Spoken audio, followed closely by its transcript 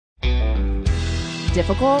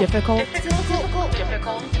Difficult.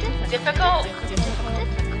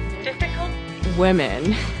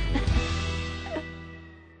 Women.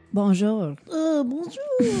 Bonjour. Bonjour.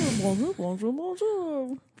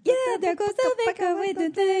 Yeah, there goes the vicar with the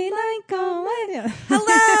daylight going. Hello.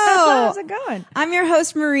 How's it going? I'm your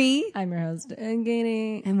host, Marie. I'm your host,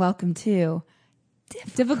 Gainey. And welcome to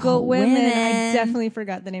Difficult Women. I definitely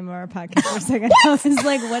forgot the name of our podcast for a second. I was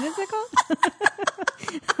like, what is it called?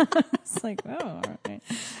 It's like, oh, all right.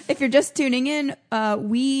 If you're just tuning in,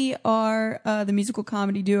 we are the musical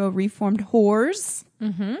comedy duo Reformed Whores.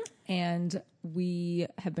 Mm-hmm. And we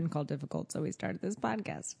have been called Difficult, so we started this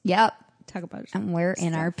podcast. Yep. Talk about And we're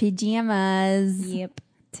in our pajamas. Yep.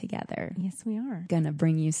 Together. Yes, we are. Gonna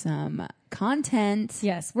bring you some content.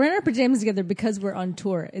 Yes, we're in our pajamas together because we're on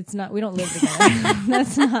tour. It's not, we don't live together.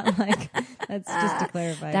 That's not like, that's just to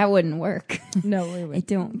clarify. That wouldn't work. No, we would. I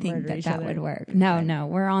don't think murder that each that other. would work. No,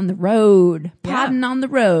 we're on the road. Yeah. Podding on the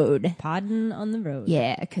road. Podding on the road.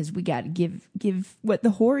 Yeah, because we got to give what the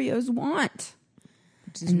Horios want.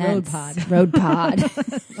 Which is road pod. Road pod.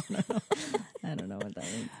 I don't know what that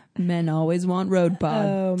means. Men always want road pod.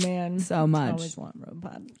 Oh, man. So much. Always want road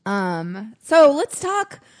pod. So let's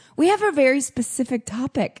talk. We have a very specific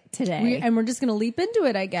topic today. And we're just going to leap into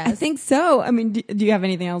it, I guess. I think so. I mean, do you have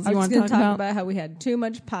anything else you want to talk about? How we had too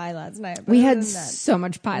much pie last night. But We had other than that, so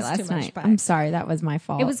much pie it was last too much night. pie. I'm sorry. That was my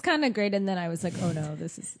fault. It was kind of great, and then I was like, oh, no,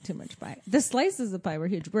 this is too much pie. The slices of pie were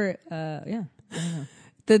huge. We're, I don't know.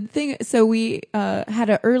 The thing, so we had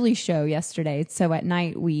an early show yesterday. So at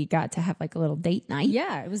night we got to have like a little date night.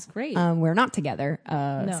 Yeah, it was great. We're not together.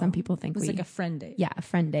 No, Some people think it was like a friend date. Yeah, a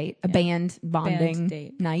friend date, a band bonding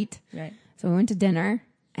date. night. Right. So we went to dinner,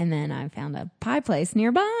 and then I found a pie place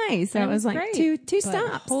nearby. So That it was like great. two But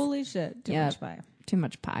stops. Holy shit, too much pie. Too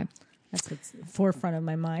much pie. That's what's forefront of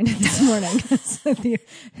my mind this morning. The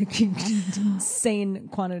insane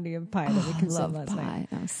quantity of pie that we consumed last night.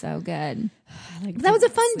 That was so good. Like That was a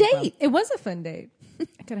fun sleep date. It was a fun date.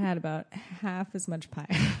 I could have had about half as much pie.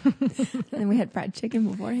 And then we had fried chicken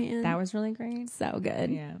beforehand. That was really great. so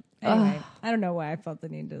good. Yeah. Anyway, I don't know why I felt the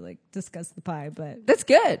need to like discuss the pie, but That's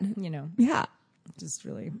good. you know, Yeah. just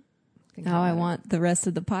really. Now I want the rest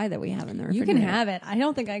of the pie that we have in the You refrigerator. can have it. I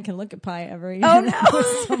don't think I can look at pie ever again. Oh, no. It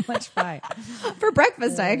was so much pie. For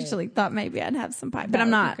breakfast, I actually thought maybe I'd have some pie, but That I'm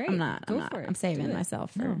would be not. great. I'm not. Go I'm not. for it. I'm saving Do it.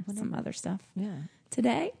 myself for some other stuff Yeah,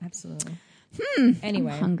 today. absolutely.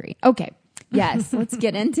 Anyway, hungry. Okay, yes, let's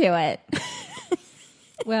get into it.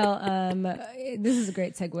 Well, this is a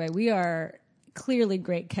great segue. We are clearly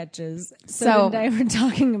great catches. So- today we're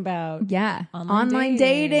talking about Yeah, Online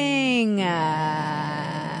dating.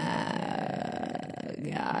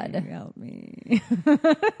 God, help me. I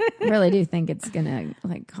really do think it's gonna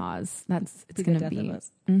like cause. It's gonna death be. of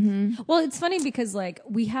us. Mm-hmm. Well, it's funny because like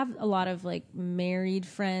we have a lot of like married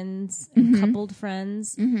friends and coupled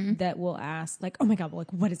friends that will ask like, "Oh my god, well,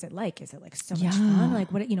 like what is it like? Is it like so much fun?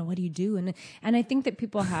 Like what what do you do?" And I think that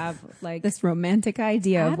people have like This romantic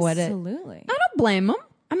idea of what it. absolutely. I don't blame them.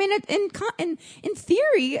 I mean, in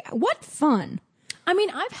theory, what fun. I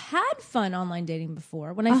mean, I've had fun online dating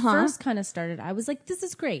before. When I first kind of started, I was like, "This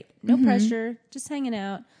is great, no pressure, just hanging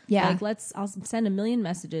out." Yeah. like I'll send a million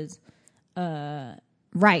messages.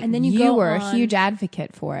 Right, And then you were go a huge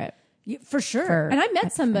advot for it. For sure. And I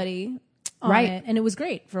met somebody on Right. it, and it was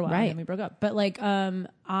great for a while. Right. And then we broke up. But like,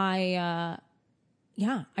 I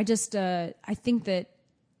think that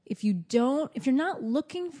if you're not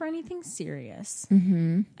looking for anything serious,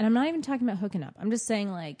 and I'm not even talking about hooking up, I'm just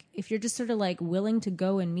saying like, if you're just sort of like willing to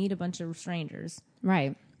go and meet a bunch of strangers,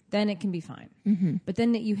 Right. then it can be fine. But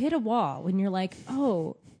then you hit a wall when you're like,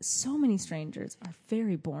 oh, so many strangers are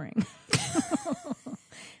very boring.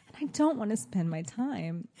 And I don't want to spend my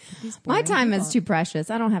time with these My boring time people. is too precious.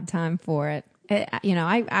 I don't have time for it.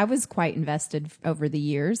 I was quite invested over the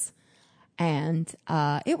years, and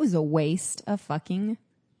it was a waste of fucking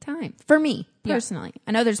time for me personally.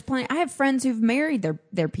 I know there's plenty. I have friends who've married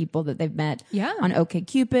their people that they've met on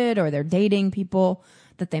OkCupid, or they're dating people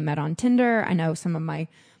that they met on Tinder. I know some of my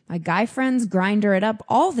guy friends grinder it up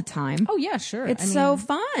all the time. Oh yeah, sure. It's so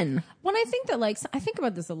fun. When I think that like, I think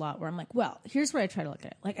about this a lot where I'm like, well, here's where I try to look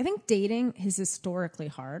at it. Like, I think dating is historically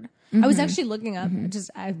hard. I was actually looking up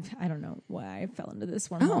I don't know why I fell into this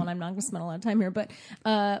wormhole and I'm not going to spend a lot of time here, but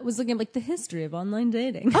was looking at like the history of online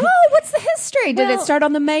dating. Oh, what's the history? Did it Well- start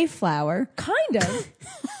on the Mayflower? Kind of.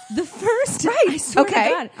 The first, Right. I swear to Okay.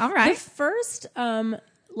 God, All right. The first,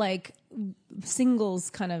 like singles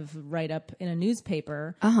kind of write up in a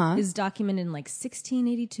newspaper is documented in like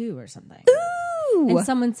 1682 or something. Ooh. And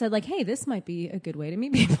someone said like, "Hey, this might be a good way to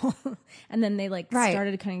meet people," and then they like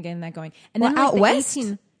started kind of getting that going. And then like out the west?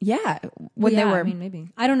 Yeah, when they Yeah, were. I mean, maybe.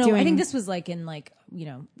 I don't know. I doing- think this was like in like,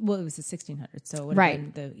 well, it was the 1600s, so it would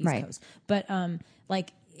have been the East Coast. But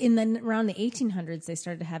like around the 1800s, they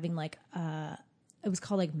started having like it was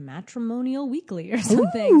called like Matrimonial Weekly or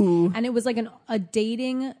something. Ooh. And it was like a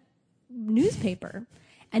dating newspaper.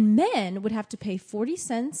 And men would have to pay 40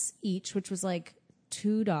 cents each, which was like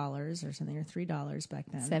 $2 or something, or $3 back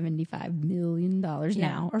then. $75 million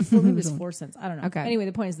now. Or maybe it was 4 cents. I don't know. Okay. Anyway,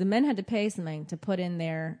 the point is the men had to pay something to put in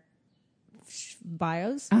their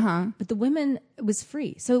bios, but the women, it was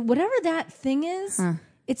free. So whatever that thing is,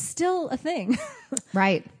 it's still a thing.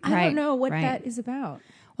 Right. I don't know what that is about.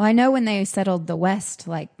 Well, I know when they settled the West,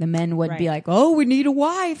 like the men would be like, "Oh, we need a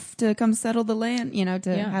wife to come settle the land,"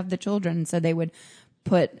 to have the children. So they would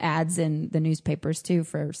put ads in the newspapers too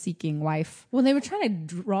for seeking wife. Well, they were trying to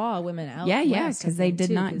draw women out. Yeah, west, because I they think, did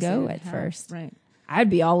too, not 'cause go they at didn't first. Right. I'd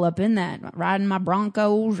be all up in that, riding my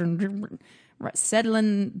Broncos and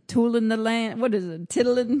settling, tooling the land. What is it?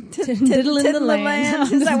 Tiddling the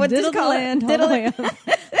land. Is that what diddle it's called? the land all the way up.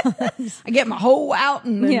 I get my hoe out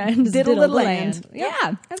and then just diddle the land. Yep,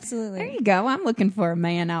 Yeah, absolutely. there you go. I'm looking for a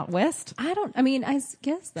man out west. I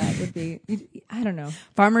guess that would be, I don't know.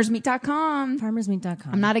 Farmersmeat.com.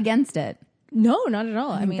 Farmersmeat.com. I'm not against it. No, not at all.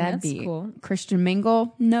 I mean, That'd that's be cool. Christian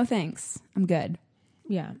mingle. No thanks. I'm good.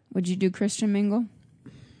 Yeah. Would you do Christian mingle?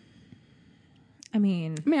 I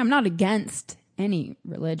mean, I'm not against any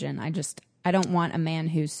religion. I don't want a man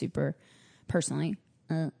who's super, personally,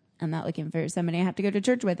 I'm not looking for somebody I have to go to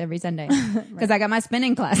church with every Sunday because I got my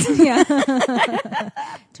spinning class. yeah,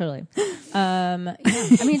 totally. Yeah. I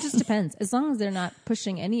mean, it just depends. As long as they're not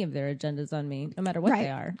pushing any of their agendas on me, no matter what they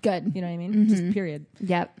are. Good. You know what I mean? Just period.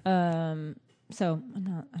 Yep. So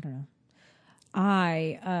I don't know.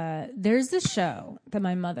 There's this show that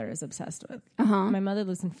my mother is obsessed with. My mother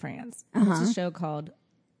lives in France. It's a show called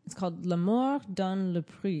L'amour dans le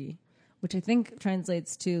prix, which I think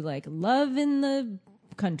translates to like love in the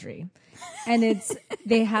country. And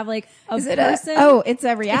they have like a person. It's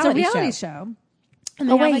a reality show. And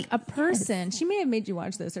they have like a person. Yes. She may have made you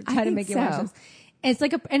watch this or try to make you watch this. And it's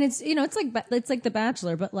like it's like The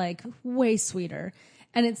Bachelor, but like way sweeter.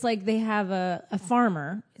 And it's like they have a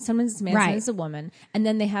farmer. Sometimes it's a man, sometimes it's a woman. And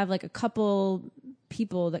then they have like a couple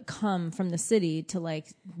people that come from the city to like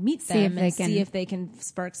meet them and see if they can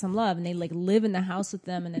spark some love. And they like live in the house with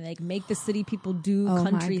them and then like make the city people do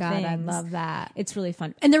country my God, things. I love that. It's really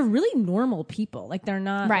fun. And they're really normal people. Like they're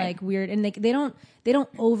not like weird. And they don't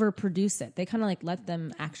overproduce it. They kind of like let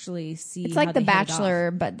them actually see. It's like The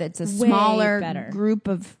Bachelor, but it's a smaller group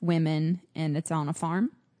of women and it's on a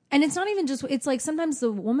farm. And it's not even just, it's like sometimes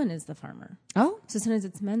the woman is the farmer. Oh. So sometimes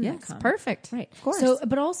it's men that come. Perfect. Right. Of course. So,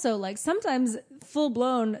 but also like sometimes full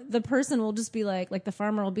blown, the person will just be like the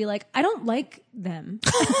farmer will be like, I don't like them.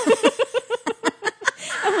 And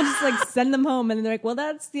we'll just like send them home. And then they're like, well,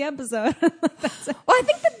 that's the episode. Well, I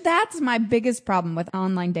think that's my biggest problem with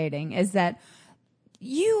online dating is that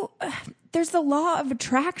there's the law of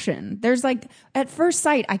attraction. There's like at first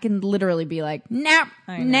sight, I can literally be like, nope,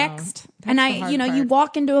 next. That's and you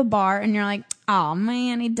walk into a bar and you're like, oh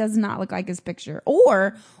man, he does not look like his picture.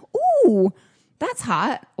 Or, ooh, that's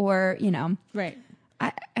hot. Or, right.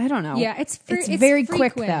 I don't know. Yeah. It's very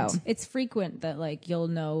quick though. It's frequent that like you'll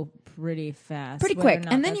know pretty fast. Pretty quick.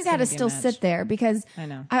 And then you got to still sit there because I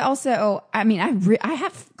know. I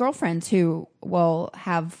have girlfriends who will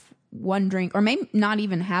have one drink or maybe not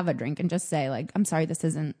even have a drink and just say like, I'm sorry,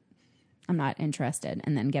 I'm not interested,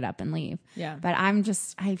 and then get up and leave. Yeah. But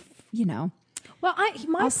well, my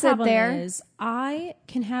I'll problem sit there. is I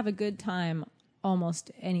can have a good time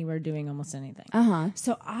almost anywhere doing almost anything.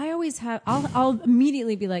 So I always I'll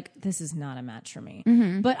immediately be like, this is not a match for me.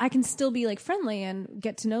 Mm-hmm. But I can still be like friendly and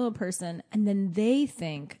get to know a person, and then they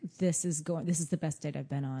think this is the best date I've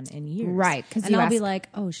been on in years. Right. And I'll be like,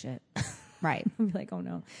 oh shit. Right. I'll be like, oh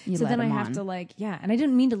no. So then I have to like, and I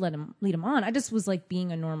didn't mean to lead him on. I just was like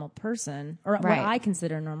being a normal person or what I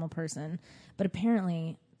consider a normal person. But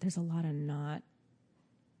apparently there's a lot of not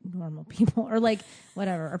normal people or like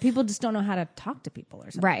whatever, or people just don't know how to talk to people or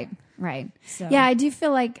something. Right. So. Yeah, I do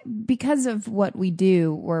feel like because of what we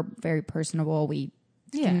do, we're very personable. We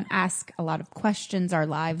can ask a lot of questions. Our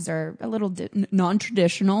lives are a little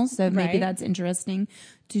non-traditional. So maybe that's interesting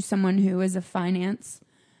to someone who is a finance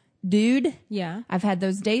dude. Yeah. I've had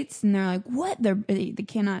those dates and they're like, what? They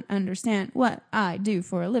cannot understand what I do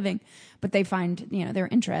for a living, but they find, they're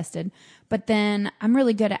interested. But then I'm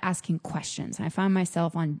really good at asking questions. And I find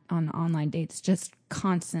myself on online dates just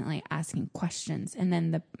constantly asking questions. And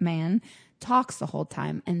then the man talks the whole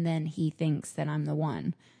time and then he thinks that I'm the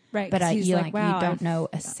one. Right, But 'cause he's you like, wow, you don't know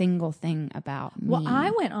a single thing about me. Well,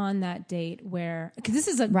 I went on that date where, because this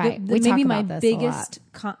is Right. the We maybe talk my about this a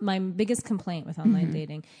lot. my biggest complaint with online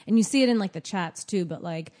dating, and you see it in like the chats too, but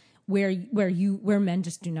like where men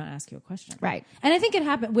just do not ask you a question, Right. And I think it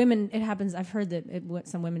happens. I've heard that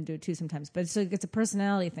some women do it too sometimes, but it's a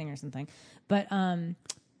personality thing or something. But I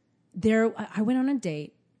went on a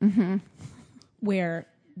date where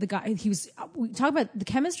the guy, we talk about the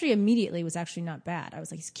chemistry immediately was actually not bad. I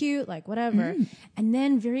was like, he's cute, like whatever. And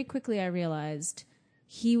then very quickly I realized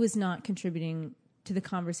he was not contributing to the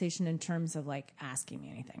conversation in terms of like asking me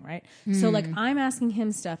anything, right? So like I'm asking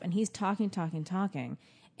him stuff and he's talking.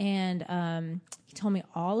 And he told me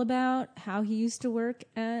all about how he used to work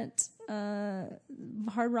at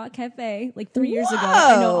Hard Rock Cafe like 3 years ago.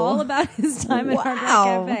 I know all about his time at Hard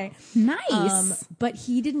Rock Cafe. Nice. But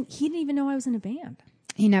he didn't even know I was in a band.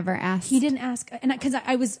 He never asked. He didn't ask, and because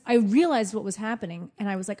I realized what was happening, and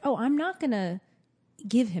I was like, oh, I'm not gonna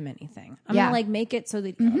give him anything. I'm gonna like make it so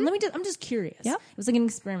that I'm just curious. Yep. It was like an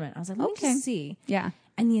experiment. I was like, let me just see. Yeah.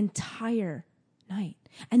 And the entire night,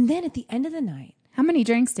 and then at the end of the night, How many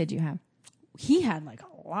drinks did you have? he had like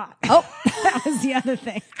a lot. Oh. That was the other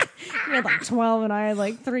thing. He had like 12, and I had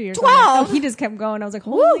like 3 or 12? He just kept going. I was like,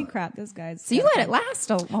 holy crap, this guy's. So you let it last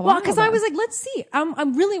a while. Well, because I though. was like, let's see. I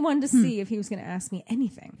really wanted to see if he was going to ask me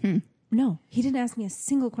anything. No, he didn't ask me a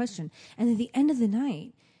single question. And at the end of the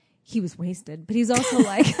night, he was wasted, but he was also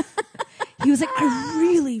like, I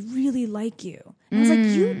really, really like you. And I was like,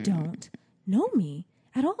 you don't know me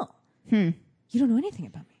at all. You don't know anything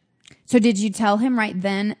about me. So did you tell him right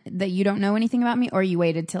then that you don't know anything about me, or you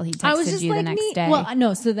waited till he I was texted just you like, the next day? Well,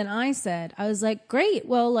 no. So then I was like, great.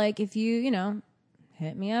 Well, like if you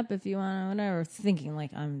hit me up if you want to, whatever. Thinking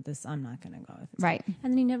like I'm not going to go with this. Right.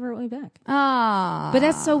 And then he never wrote me back. Ah. But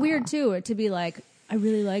that's so weird too, to be like, I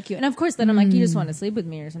really like you. And of course then I'm like, you just want to sleep with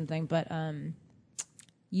me or something. But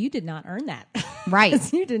you did not earn that. Right.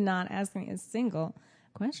 'Cause you did not ask me a single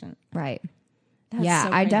question. Right. That's Yeah, so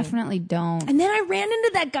I crazy. definitely don't. And then I ran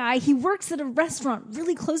into that guy. He works at a restaurant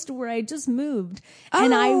really close to where I just moved.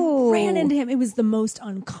 And I ran into him. It was the most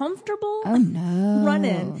uncomfortable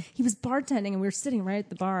run-in. He was bartending and we were sitting right at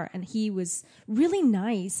the bar, and he was really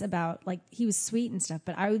nice about, like, he was sweet and stuff,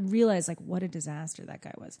 but I would realize like what a disaster that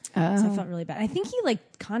guy was. So I felt really bad. I think he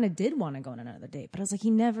like kind of did want to go on another date, but I was like,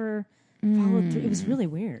 he never followed through. It was really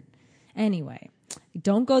weird. Anyway,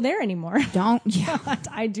 don't go there anymore. Don't. Yeah.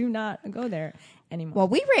 I do not go there anymore. Well,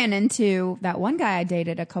 we ran into that one guy I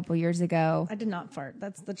dated a couple years ago. I did not fart.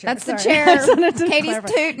 That's the chair. That's the Sorry. chair. I just wanted to Katie's clarify.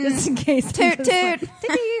 tooting. Just in case. Toot, toot.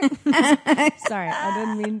 Sorry, I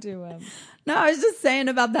didn't mean to. No, I was just saying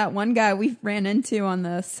about that one guy we ran into on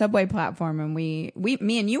the subway platform, and me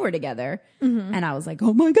and you were together, and I was like,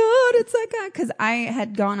 oh my God, it's that guy. Because I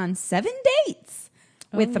had gone on 7 dates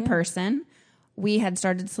with the person. We had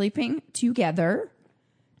started sleeping together,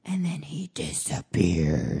 and then he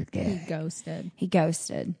disappeared. He ghosted. He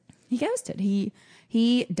ghosted.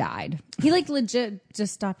 He died. He like legit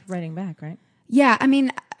just stopped writing back, right? Yeah, I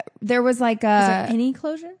mean, there was like Is there any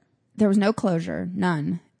closure? there was no closure,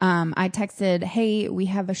 none. I texted, hey, we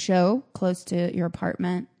have a show close to your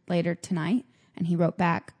apartment later tonight. And he wrote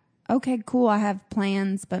back, okay, cool. I have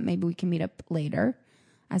plans, but maybe we can meet up later.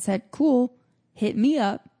 I said, cool, hit me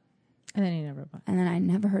up. And then he never wrote back. And then I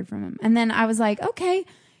never heard from him. And then I was like, okay,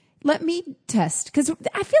 let me test. Because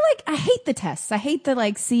I feel like I hate the tests. I hate the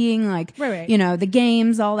like seeing like, Right. you know, the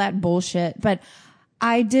games, all that bullshit. But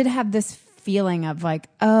I did have this feeling of like,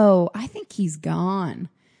 oh, I think he's gone.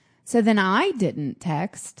 So then I didn't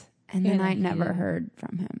text. And then I never heard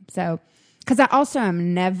from him. So, because I also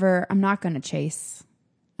I'm not going to chase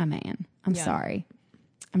a man. I'm sorry.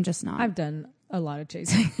 I'm just not. I've done a lot of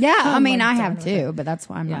chasing. Yeah, I mean, like I done have with too, but that's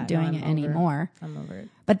why I'm not doing it anymore. I'm over it.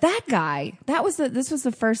 But that guy, this was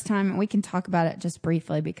the first time, and we can talk about it just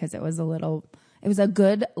briefly because it was a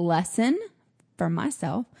good lesson for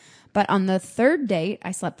myself. But on the third date,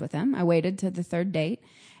 I slept with him. I waited to the third date,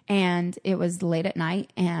 and it was late at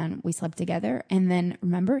night, and we slept together. And then,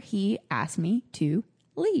 remember, he asked me to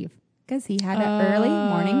leave because he had an early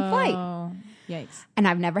morning flight. Oh, yikes. And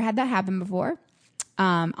I've never had that happen before.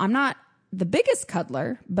 I'm not the biggest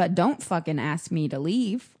cuddler, but don't fucking ask me to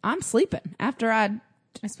leave. I'm sleeping after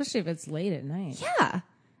Especially if it's late at night. yeah.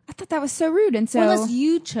 I thought that was so rude. And so, Well, unless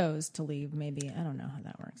you chose to leave, maybe. I don't know how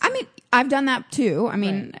that works. I mean, I've done that too. I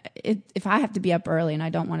mean, if I have to be up early and I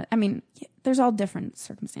don't want to, I mean, there's all different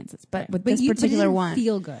circumstances, but with this particular it one,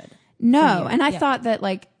 feel good. no. And I thought that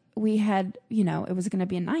like we had, you know, it was going to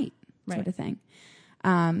be a night sort of thing.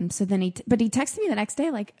 So then but he texted me the next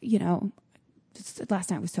day, like, you know,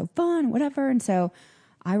 last night was so fun, whatever. And so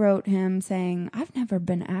I wrote him saying, I've never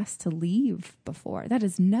been asked to leave before. That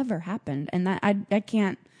has never happened. And that I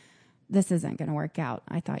can't, this isn't going to work out.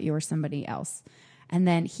 I thought you were somebody else. And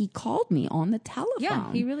then he called me on the telephone.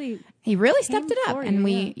 Yeah, he really stepped it up. And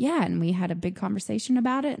and we had a big conversation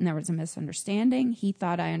about it. And there was a misunderstanding. He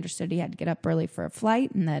thought I understood he had to get up early for a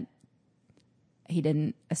flight and that he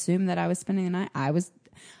didn't assume that I was spending the night. I was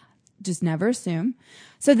just never assume.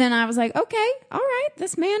 So then I was like, okay, all right,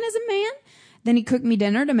 this man is a man. Then he cooked me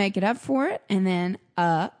dinner to make it up for it. And then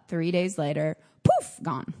 3 days later, poof,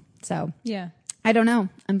 gone. So yeah, I don't know.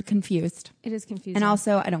 I'm confused. It is confusing. And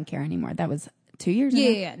also, I don't care anymore. That was 2 years ago.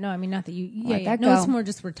 Yeah. No, I mean, not that you. Yeah. No, go. it's more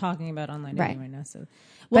just we're talking about online dating right now. So,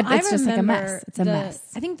 well, but it's just like a mess. It's a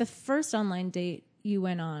mess. I think the first online date you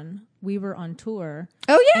went on, we were on tour.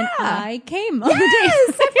 Oh yeah, and I came on the date.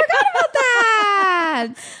 I forgot about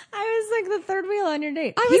that. I was like the third wheel on your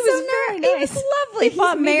date. He was very nice. He was lovely.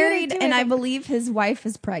 He's married, and I believe his wife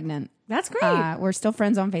is pregnant. That's great. We're still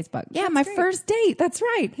friends on Facebook. Yeah, That's my great. first date. That's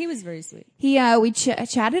right. He was very sweet. We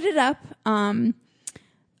chatted it up.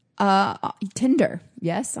 Tinder.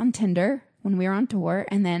 Yes, on Tinder when we were on tour.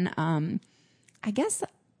 And then I guess,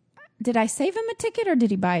 did I save him a ticket or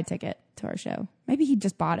did he buy a ticket to our show? Maybe he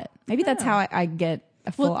just bought it. Maybe that's how I get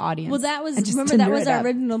a full audience. Well, that was, remember, that was our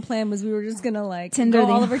original plan, was we were just going to like Tinder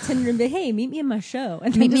go all over Tinder and be, hey, meet me in my show.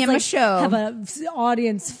 And meet me in my show. Have an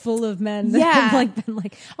audience full of men. Yeah. That have been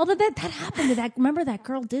like, although that happened to that. Remember that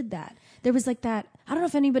girl did that. There was like that. I don't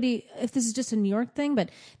know if this is just a New York thing, but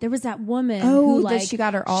there was that woman who like, she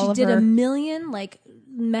got her she did a million like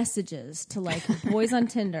messages to like boys on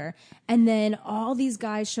Tinder. And then all these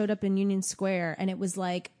guys showed up in Union Square and it was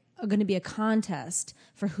like going to be a contest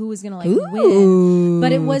for who was going to like win.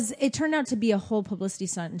 But it turned out to be a whole publicity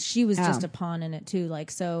stunt and she was just a pawn in it too.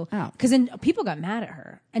 Like, so, cause then people got mad at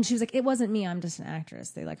her and she was like, it wasn't me. I'm just an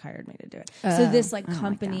actress. They like hired me to do it. So this like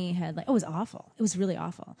company had like, it was awful. It was really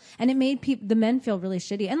awful. And it made the men feel really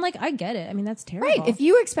shitty. And like, I get it. I mean, that's terrible. Right. If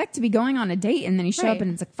you expect to be going on a date and then you show up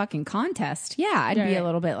and it's a fucking contest. Yeah. I'd be a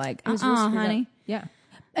little bit like, honey. Yeah.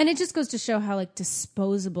 And it just goes to show how like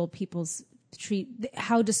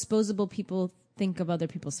how disposable people think of other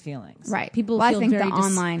people's feelings. Right. People feel I think very the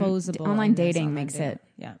disposable. online dating makes it.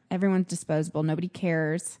 Yeah. Everyone's disposable. Nobody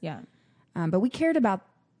cares. Yeah. But we cared about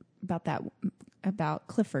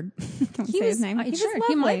Clifford. Can we say his name? He was lovely.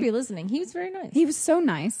 He might be listening. He was very nice. He was so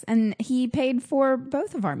nice, and he paid for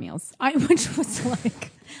both of our meals. Which was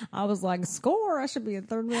like, I was like, score! I should be a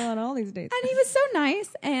third wheel on all these dates. And he was so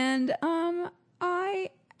nice, and I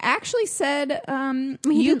actually said,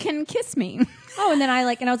 "You can kiss me." Oh, and then I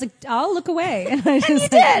was like, I'll look away, and I just and you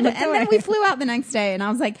did, and then we flew out the next day, and I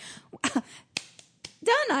was like.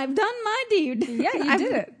 Done. I've done my deed. Yeah, you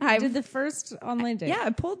did it. I did the first online date. Yeah, I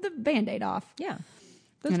pulled the Band-Aid off. Yeah.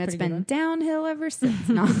 And it's been downhill ever since.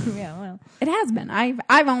 No. Yeah, well. It has been. I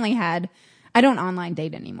don't online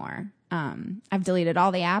date anymore. I've deleted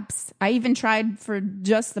all the apps. I even tried for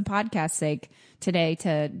just the podcast's sake today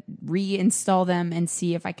to reinstall them and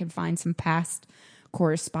see if I could find some past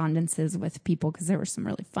correspondences with people because there were some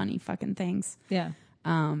really funny fucking things. Yeah.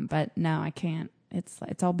 But no, I can't.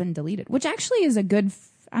 It's all been deleted, which actually is a good.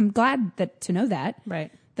 I'm glad to know that.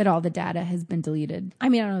 Right. That all the data has been deleted. I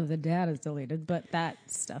mean, I don't know if the data is deleted, but that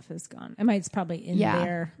stuff is gone. I mean, it's probably in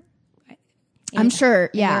there. I'm sure.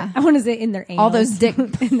 Yeah. I want to say in their anals. All those dick,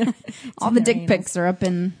 all the dick pics are up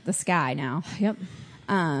in the sky now. Yep.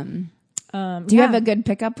 Do you have a good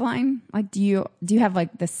pickup line? Like, do you have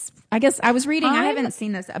like this? I guess I was reading. I haven't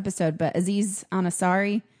seen this episode, but Aziz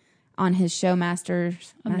Ansari on his show Master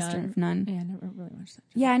of None. Yeah, I never really watched that.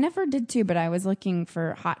 Yeah, I never did too, but I was looking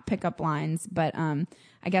for hot pickup lines. But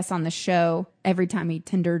I guess on the show, every time he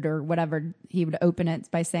Tindered or whatever, he would open it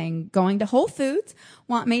by saying, "Going to Whole Foods,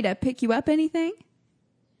 want me to pick you up anything?"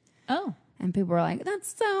 Oh. And people were like,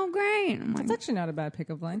 "That's so great." I'm like, that's actually not a bad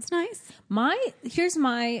pickup line. It's nice. Here's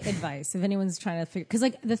my advice if anyone's trying to figure, because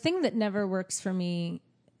like the thing that never works for me,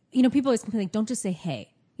 people always complain, like, don't just say hey.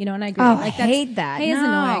 And I agree. Oh, like, I hate that. Hey is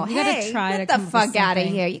annoying. You gotta try to get the fuck out of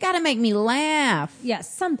here. You gotta make me laugh.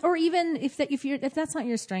 Yes, or even if that's not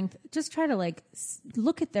your strength, just try to like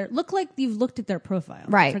look like you've looked at their profile.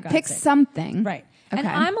 Right. Pick something. Right. Okay. And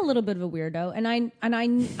I'm a little bit of a weirdo, and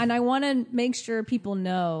I want to make sure people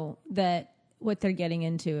know that what they're getting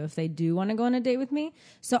into if they do want to go on a date with me.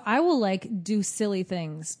 So I will like do silly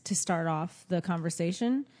things to start off the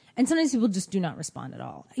conversation. And sometimes people just do not respond at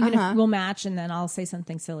all. Even if we'll match and then I'll say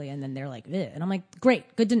something silly and then they're like, "Ugh." And I'm like,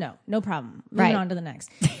 great, good to know. No problem. Moving on to the next.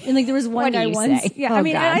 And like there was one guy once. Say? Yeah. Oh, I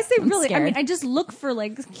mean, God, I say I'm really, scared. I mean, I just look for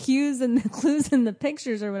like cues and the clues in the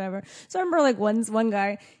pictures or whatever. So I remember like one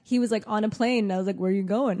guy, he was like on a plane and I was like, "Where are you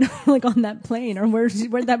going?" Like on that plane, or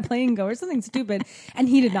where'd that plane go, or something stupid. And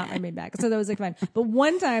he did not write me back. So that was like fine. But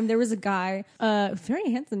one time there was a guy,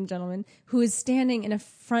 very handsome gentleman, who was standing in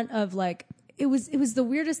front of like, it was the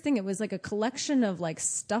weirdest thing. It was like a collection of like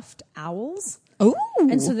stuffed owls. Ooh.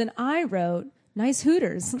 And so then I wrote, "Nice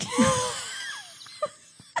Hooters."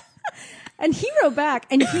 And he wrote back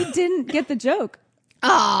and he didn't get the joke.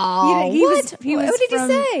 Oh, He what? was What did he from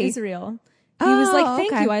say? Israel. He was like,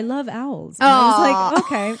 "Thank okay. you. I love owls." And I was like,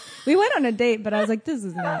 okay. We went on a date, but I was like, this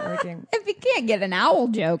is not working. If you can't get an owl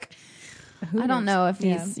joke, I don't know if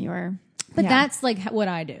he's your... But that's like what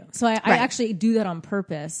I do. So I actually do that on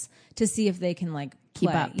purpose to see if they can like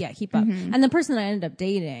Keep play. up. Yeah, keep up. And the person that I ended up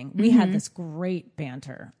dating, we had this great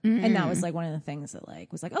banter. And that was like one of the things that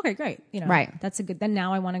like was like, okay, great. You know, Right. That's a good, then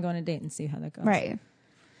now I want to go on a date and see how that goes. Right.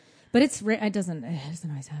 But it doesn't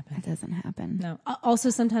always happen. It doesn't happen. No. Also,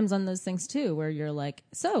 sometimes on those things too, where you're like,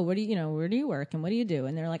 "So, where do you work and what do you do?"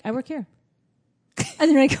 And they're like, "I work here." And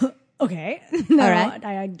then I go, "Okay." No, All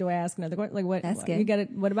right. do I ask another question? Like, what? That's good. You got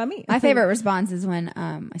it. What about me? My favorite response is when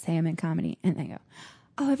I say I'm in comedy and they go,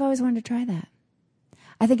 "Oh, I've always wanted to try that.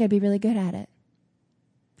 I think I'd be really good at it.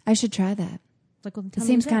 I should try that. Like, well, It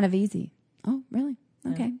seems kind of easy." Oh, really?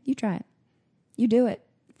 Okay, you try it. You do it,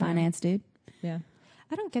 finance dude. Yeah.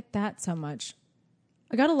 I don't get that so much.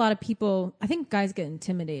 I got a lot of people, I think guys get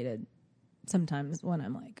intimidated sometimes when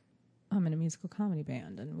I'm like, I'm in a musical comedy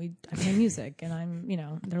band and I play music and I'm,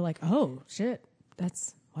 they're like, "Oh shit,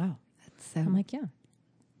 that's wow." So I'm like, yeah,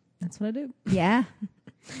 that's what I do. yeah.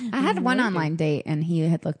 I had one like it. online date and he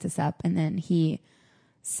had looked us up and then he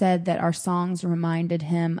said that our songs reminded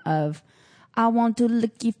him of "I want to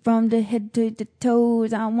lick you from the head to the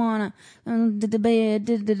toes. I want to the bed,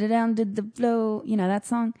 down to the floor." You know that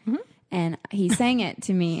song? Mm-hmm. And he sang it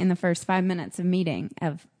to me in the first 5 minutes of meeting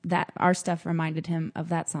of that. Our stuff reminded him of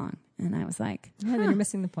that song. And I was like, Yeah, then you're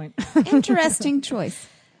missing the point. interesting choice.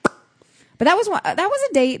 But that was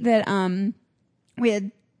a date that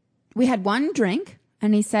we had one drink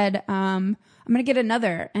and he said, "I'm going to get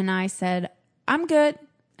another." And I said, "I'm good."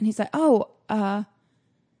 And he's like, "Oh,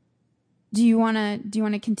 do you want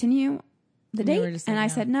to continue the And you were date?" just And like, I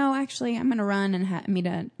 "No." said, "No, actually, I'm going to run and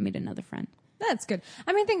meet another friend." That's good.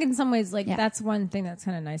 I mean, I think in some ways, like, Yeah. that's one thing that's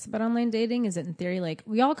kind of nice about online dating is that in theory, like,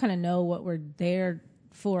 we all kind of know what we're there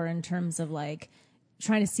for in terms of, like,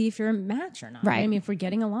 trying to see if you're a match or not. Right. I mean, if we're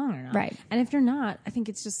getting along or not. Right. And if you're not, I think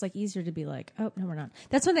it's just, like, easier to be like, "Oh, no, we're not."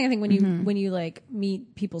 That's one thing I think when you like,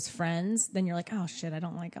 meet people's friends, then you're like, "Oh, shit, I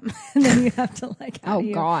don't like them." And then you have to, like, how do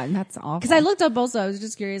you- God, that's awful. Because I looked up also, I was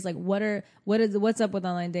just curious, like, what's up with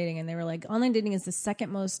online dating? And they were like, online dating is the second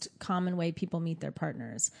most common way people meet their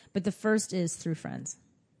partners, but the first is through friends.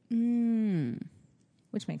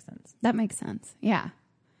 Which makes sense. That makes sense. Yeah.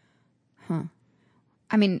 Huh.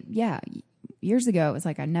 I mean, yeah. Years ago, it was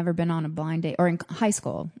like I'd never been on a blind date, or in high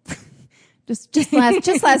school. just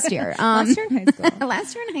last year. Last year in high school.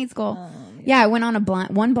 Last year in high school. Yeah, I went on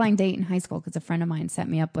one blind date in high school because a friend of mine set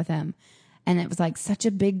me up with him, and it was like such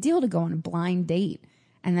a big deal to go on a blind date.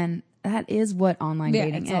 And then that is what online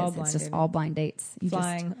dating it's all is. blind It's just dating. all blind dates. You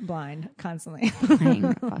Flying blind constantly. just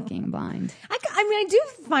flying fucking blind. I mean, I do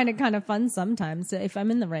find it kind of fun sometimes if I'm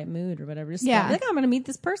in the right mood or whatever. Just Yeah. like, I'm going to meet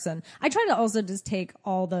this person. I try to also just take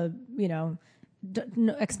all the,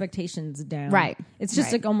 no expectations down. Right. It's just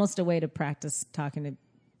Right. like almost a way to practice talking to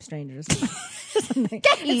strangers. It's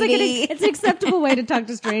an acceptable way to talk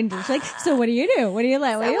to strangers. Like, "So what do you do? What do you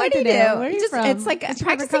like? What do you like to do? Where are you Just, from? it's like What's your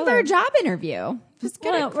favorite practicing for color?" a job interview. Just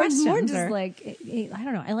good Well, at or it's questions. more just or- like I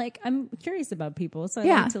don't know. I'm curious about people, so I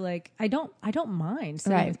Yeah. like to like I don't mind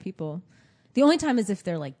sitting Right. with people. The only time is if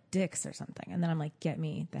they're like dicks or something, and then I'm like, "Get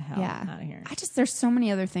me the hell yeah. out of here." There's so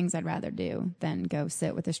many other things I'd rather do than go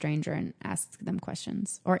sit with a stranger and ask them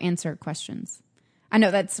questions or answer questions. I know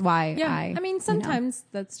that's why Yeah, I mean, you know. sometimes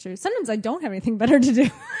that's true. Sometimes I don't have anything better to do.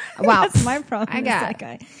 Wow. That's my problem. I is, got,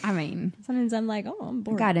 like, I mean, sometimes I'm like, "Oh, I'm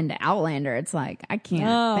bored." got into Outlander. It's like, I can't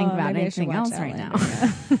Oh, think about maybe I should anything watch else right now.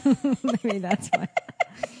 Outlander, yeah. Maybe that's why.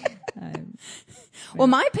 Well,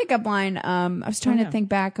 my pickup line, I was trying yeah. to think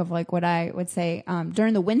back of like what I would say.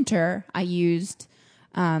 During the winter, I used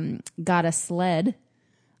got a sled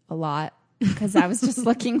a lot because I was just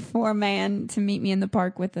looking for a man to meet me in the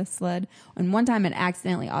park with a sled. And one time it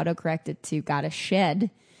accidentally autocorrected to got a shed.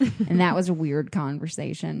 And that was a weird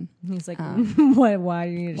conversation. He's like, why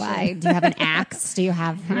do you need a Why? shed? Do you have an axe? Do you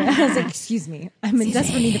have... I was like, excuse me. I'm in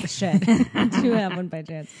desperate need of a shed. Do you have one by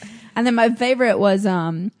chance? And then my favorite was,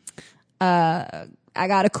 I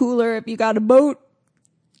got a cooler if you got a boat.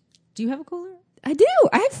 Do you have a cooler? I do.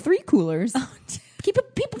 I have 3 coolers.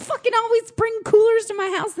 People fucking always bring coolers to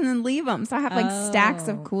my house and then leave them. So I have like stacks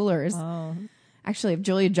of coolers. Oh. Actually, if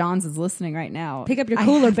Julia Johns is listening right now, Pick up your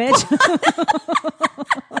cooler, bitch.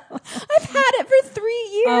 I've had it for 3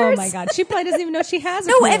 years. Oh my God. She probably doesn't even know she has a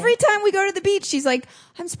No, cooler. every time we go to the beach, she's like,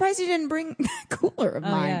 "I'm surprised you didn't bring a cooler of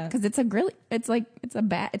mine yeah. because it's like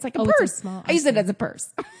a it's a purse. small- I use it as a purse.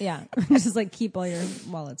 Yeah. Just like keep all your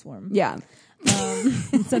wallets warm. Yeah,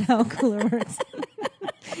 Is that how a cooler works?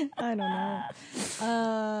 I don't know.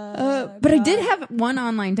 but I did have one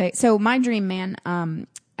online date. So my dream man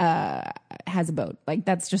has a boat. Like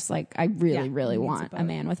that's just like I really he needs want a a boat.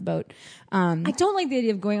 man with a boat. I don't like the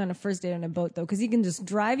idea of going on a first date on a boat though, because he can just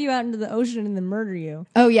drive you out into the ocean and then murder you.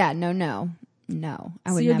 Oh yeah, no. I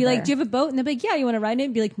So would you'll be never. like, "Do you have a boat?" And they'll be like, "Yeah, you want to ride it?"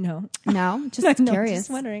 And be like, "No." No, just No, curious. just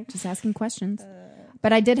wondering. Just asking questions.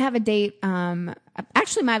 But I did have a date.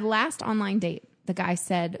 Actually, my last online date, the guy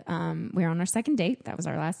said, we were on our second date. That was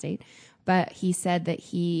our last date. But he said that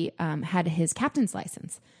he had his captain's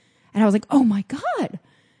license. And I was like, oh my God.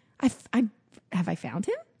 Have I found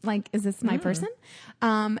him? Like, is this my person?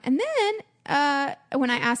 And then when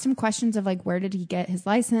I asked him questions of like, where did he get his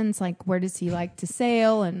license? Like, where does he like to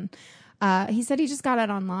sail? And he said he just got it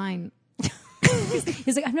online.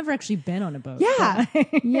 He's like, "I've never actually been on a boat." Yeah.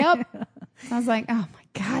 Yep. I was like, oh my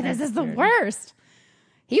God, this is the worst.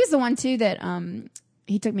 He was the one too that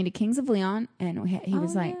he took me to Kings of Leon and he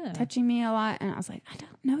was like touching me a lot. And I was like, I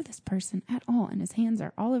don't know this person at all. And his hands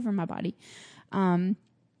are all over my body. And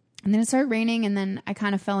then it started raining and then I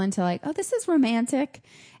kind of fell into like, oh, this is romantic.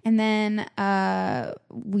 And then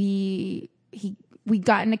we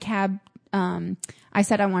got in a cab. I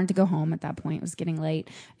said I wanted to go home at that point. It was getting late.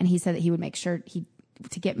 And he said that he would make sure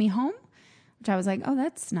to get me home, which I was like, oh,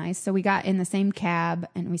 that's nice. So we got in the same cab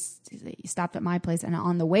and we stopped at my place. And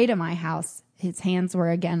on the way to my house, his hands were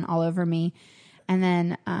again all over me. And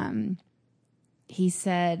then he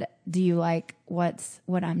said, do you like what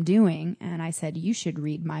I'm doing? And I said, you should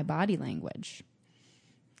read my body language.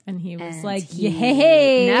 And he was And like, he-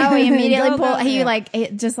 "Yay!" No, he immediately Go, pulled. go, He yeah. like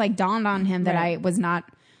it just like dawned on him that Right. I was not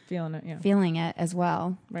feeling it. Yeah, feeling it as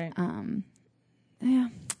well. right. Yeah,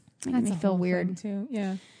 making me a feel whole weird. thing, too.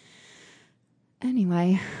 Yeah.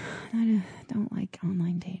 Anyway, I don't like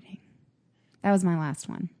online dating. That was my last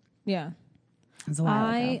one. Yeah. It was a while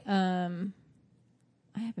ago.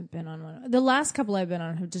 I haven't been on one. The last couple I've been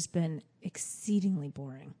on have just been exceedingly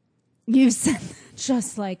boring. You said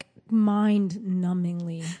Just like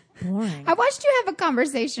mind-numbingly boring. I watched you have a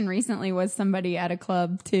conversation recently with somebody at a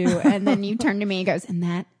club too, and then you turned to me and goes, and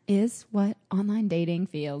that is what online dating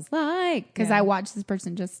feels like. Because Yeah. I watched this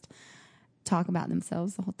person just talk about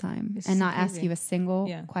themselves the whole time It's and so not ask crazy. you a single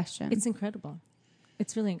Yeah. question. It's incredible.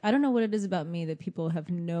 It's really, I don't know what it is about me that people have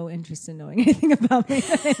no interest in knowing anything about me.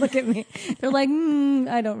 They look at me. They're like,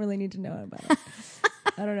 I don't really need to know about it.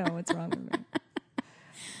 I don't know what's wrong with me.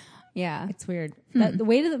 yeah. It's weird. The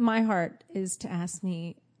way to my heart is to ask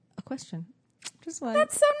me a question. Just one.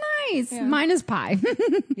 That's so nice. Yeah. Mine is pie.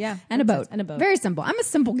 Yeah. And a makes boat. sense. And a boat. Very simple. I'm a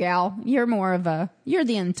simple gal. You're the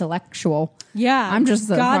intellectual. Yeah. I'm just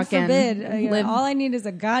the God fucking forbid. All I need is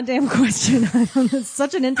a goddamn question. I'm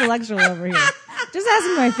such an intellectual over here. Just ask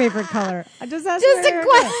me my favorite color. Just ask Just me a my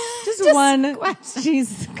que- favorite- Just just one. a question.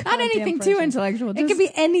 Jeez, Not goddamn anything too precious. intellectual. It Just, could be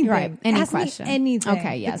anything. Right. Any Ask question. me anything.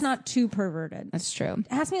 Okay, yes. It's not too perverted. That's true.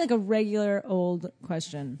 Ask me like a regular old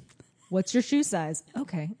question. What's your shoe size?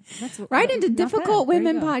 Okay. That's Right into not difficult bad. There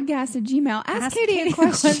women you go. podcast at Gmail. Ask Katie Katie a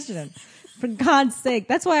question. For God's sake.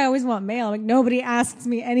 That's why I always want mail. Like nobody asks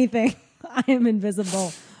me anything. I am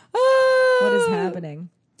invisible. What is happening?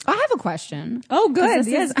 I have a question. Oh, good. This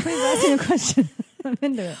Yes, is- please ask me a question. I'm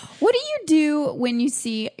into it. What do you do when you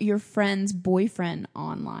see your friend's boyfriend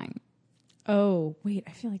online? Oh, wait.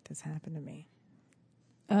 I feel like this happened to me.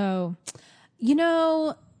 Oh,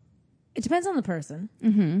 it depends on the person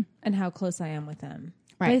and how close I am with them.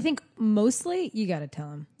 But Right. I think mostly you got to tell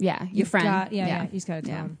them. Yeah, your friend. You just got to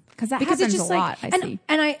tell them. Because that happens a lot, I see.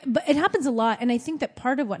 But it happens a lot. And I think that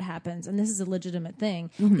part of what happens, and this is a legitimate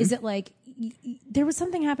thing, is that like there was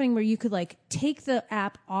something happening where you could like take the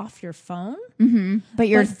app off your phone, But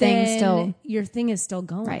your but thing then still... your thing is still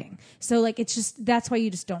going. Right. So like it's just that's why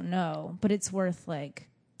you just don't know, but it's worth like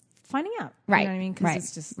finding out. Right. You know what I mean? Because Right.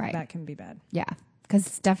 it's just Right. that can be bad. Yeah.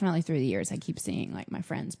 Because definitely through the years, I keep seeing like my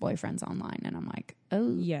friends' boyfriends online. And I'm like,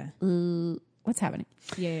 oh, Yeah. what's happening?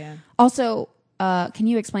 Yeah. Also, can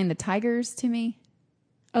you explain the tigers to me?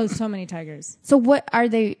 Oh, so many tigers. So what are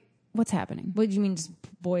they? What's happening? What do you mean, just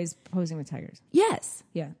boys posing with tigers? Yes.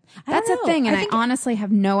 Yeah. That's a thing. And I honestly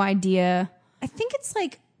have no idea. I think it's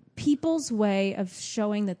like people's way of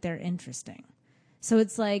showing that they're interesting. So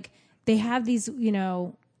it's like they have these, you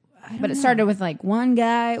know. But it started with like one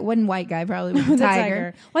white guy probably with a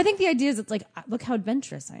tiger. Well, I think the idea is it's like, look how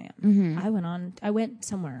adventurous I am. I went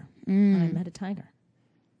somewhere and I met a tiger.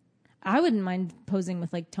 I wouldn't mind posing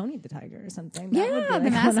with like Tony the tiger or something. That would be like the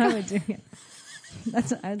mascot. what I would do. Yeah.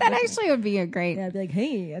 That actually would be a great. Yeah, I'd be like,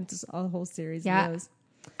 hey, and just a whole series of those.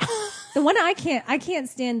 The one I can't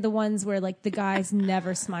stand the ones where like the guy's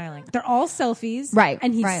never smiling. They're all selfies, right?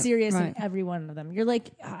 And he's serious in every one of them. You're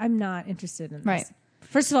like, I'm not interested in this. Right.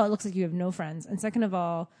 First of all, it looks like you have no friends, and second of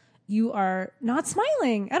all, you are not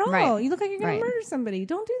smiling at all. Right. You look like you're going to murder somebody.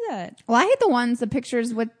 Don't do that. Well, I hate the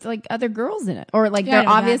pictures with like other girls in it, or like Yeah, they're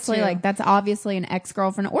obviously that like that's obviously an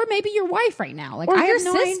ex-girlfriend, or maybe your wife right now. Like or I your have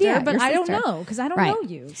no sister, idea, but your I don't sister. know because I don't know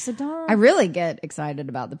you. So don't. I really get excited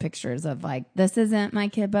about the pictures of like, this isn't my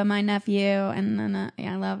kid, but my nephew, and then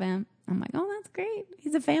I love him. I'm like, oh, that's great.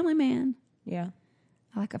 He's a family man. Yeah,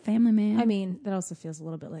 I like a family man. I mean, that also feels a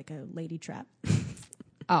little bit like a lady trap.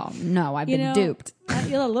 Oh no, I've been duped.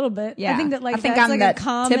 A little bit. Yeah, I think that that's like that a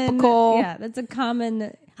common, typical. Yeah, that's a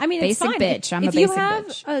common. I mean, it's basic fine. bitch. I'm if a you basic have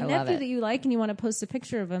bitch. a I love nephew it. that you like and you want to post a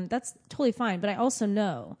picture of him, that's totally fine. But I also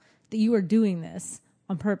know that you are doing this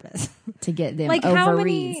on purpose To get them like ovaries. how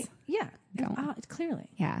many? Yeah, Going. clearly.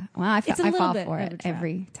 Yeah. Well, I It's a little fall bit for of a it trap.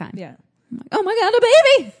 every time. Yeah, I'm like, oh my god,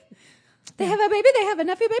 a baby! They have a baby. They have a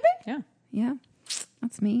nephew baby. yeah. Yeah,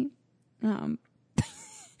 that's me.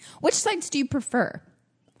 Which sites do you prefer?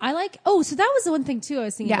 I like. Oh, so that was the one thing too I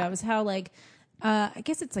was thinking Yeah. about was how like I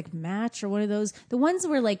guess it's like Match or one of those the ones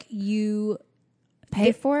where like you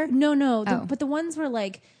Pay for? No. Oh. But the ones where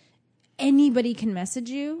like anybody can message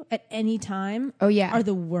you at any time. Oh, yeah. are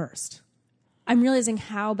the worst. I'm realizing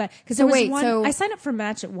how bad because So there was wait, one. so- I signed up for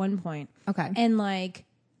Match at one point. Okay. and like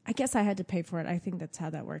I guess I had to pay for it. I think that's how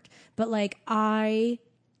that worked. But like I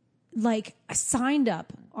signed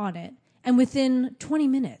up on it, and within 20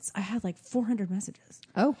 minutes, I had like 400 messages.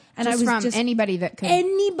 Oh, And just I was from just anybody that could.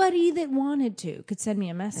 Anybody that wanted to could send me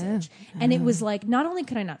a message. And it was like, not only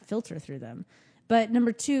could I not filter through them, but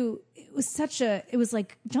number two, it was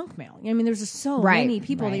like junk mail. You know, I mean, there's just so many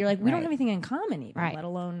people that you're like, we don't have anything in common even, let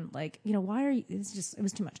alone like, you know, why are you, it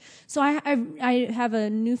was too much. So I have a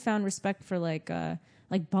newfound respect for like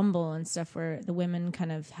Bumble and stuff where the women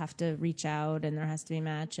kind of have to reach out and there has to be a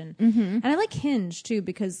match. And I like Hinge too,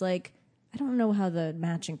 because like, I don't know how the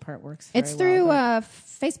matching part works. It's through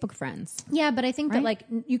Facebook friends. Yeah, but I think that like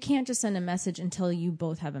you can't just send a message until you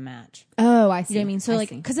both have a match. Oh, I see. You know what I mean? So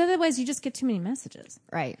because otherwise you just get too many messages.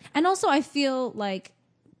 Right. And also I feel like,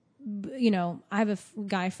 you know, I have a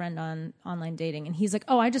guy friend on online dating and he's like,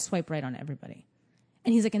 oh, I just swipe right on everybody.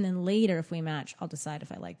 And he's like, and then later if we match, I'll decide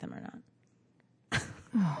if I like them or not.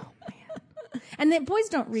 Oh, man. And then boys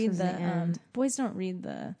don't read the end.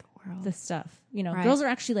 the stuff. You know, Right. girls are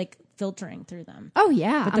actually like filtering through them. Oh,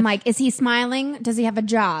 yeah. I'm like, is he smiling? Does he have a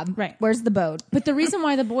job? Right. Where's the boat? But the reason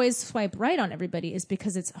why the boys swipe right on everybody is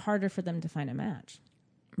because it's harder for them to find a match.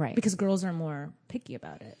 Right. Because girls are more picky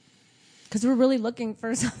about it. Because we're really looking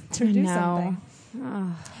for to do something.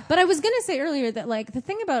 But I was going to say earlier that like the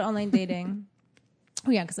thing about online dating,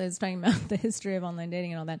 oh yeah, because I was talking about the history of online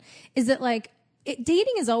dating and all that, is that like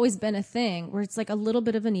dating has always been a thing where it's like a little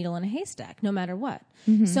bit of a needle in a haystack, no matter what.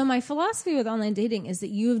 So my philosophy with online dating is that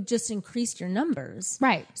you have just increased your numbers.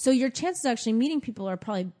 Right. So your chances of actually meeting people are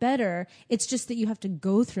probably better. It's just that you have to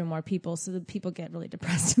go through more people so that people get really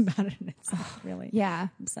depressed about it. And it's like really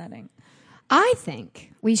upsetting. I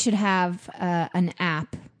think we should have an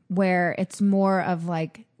app where it's more of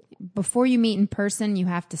like before you meet in person, you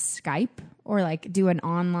have to Skype or like do an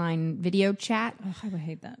online video chat. Oh, I would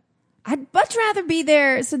hate that. I'd much rather be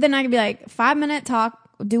there. So then I could be like 5-minute talk.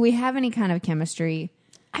 Do we have any kind of chemistry?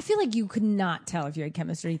 I feel like you could not tell if you had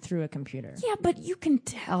chemistry through a computer. Yeah, but you can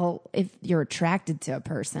tell if you're attracted to a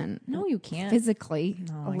person. No, you can't. Physically.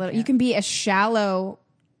 No, a I little. can't. You can be a shallow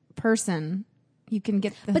person. You can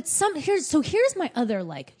get the... But here's my other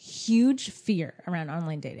like huge fear around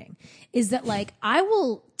online dating is that like I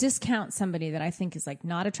will discount somebody that I think is like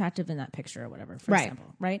not attractive in that picture or whatever, for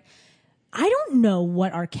example, right? I don't know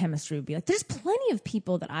what our chemistry would be like. There's plenty of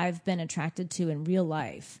people that I've been attracted to in real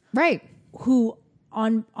life. Right. Who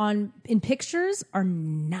in pictures are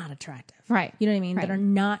not attractive. Right. You know what I mean? Right. That are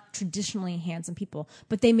not traditionally handsome people,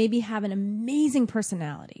 but they maybe have an amazing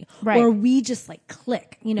personality. Right. Or we just like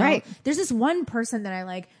click, you know? Right. There's this one person that I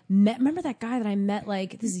like met. Remember that guy that I met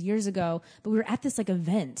like this is years ago, but we were at this like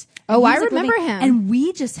event. And Oh, he I was, like, remember living- him. And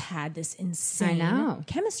we just had this insane I know.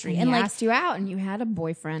 chemistry. And And he like, asked you out and you had a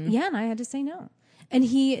boyfriend. yeah, and I had to say no. And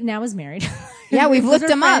he now is married. Yeah, we've Because looked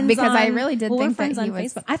we're him up friends because I on- really did well, we're think that friends he on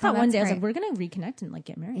was. Facebook. I thought one that's day I was great. like, we're gonna reconnect and like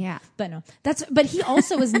get married. Yeah. but no, but he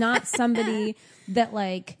also is not somebody that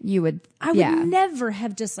like You would. I would never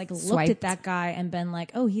have just like looked Swiped. at that guy and been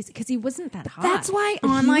like, oh, because he wasn't that hot. That's why But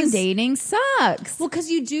he online was- dating sucks. Well, because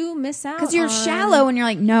you do miss out. Because you're on- shallow and you're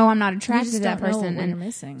like, no, I'm not attracted just to that don't know person. what and you're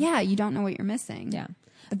missing. Yeah, you don't know what you're missing. Yeah.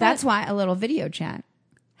 But that's why a little video chat.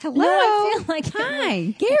 Hello. No, I feel like Hi,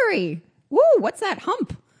 Gary. Woo, what's that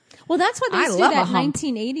hump? Well, that's why they I used to do love a that hump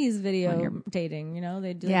 1980s video dating. You know,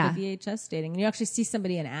 they do Yeah. like the VHS dating, and you actually see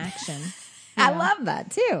somebody in action. I love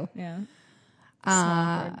that too. Yeah.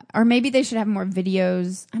 Or maybe they should have more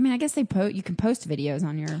videos. I mean, I guess you can post videos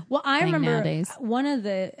on your Well, I thing remember nowadays. one of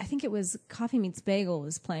the, I think it was Coffee Meets Bagel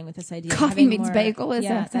was playing with this idea. of Coffee having Meets more- Bagel is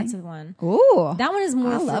yeah, that a thing? that's the one. Ooh. That one is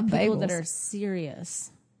more I for love people that bagels. are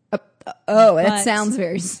serious. Oh, that But- sounds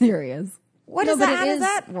very serious. What No, is but that? it How does is-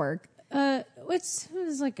 that work?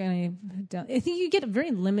 It's like I think you get a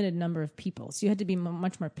very limited number of people, so you had to be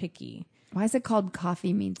much more picky. Why is it called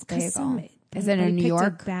Coffee Meets 'Cause Bagel? Is it in they New picked a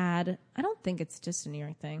York? bad. I don't think it's just a New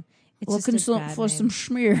York thing. It's Looking just a bad for name. some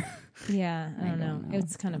schmear. Yeah, I don't know. know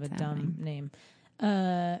It's kind of a what's dumb name.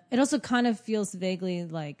 It also kind of feels vaguely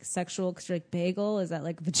like sexual because like bagel is that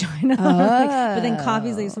like vagina, but then coffee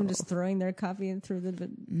is like someone just throwing their coffee in through the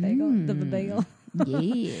bagel, the bagel.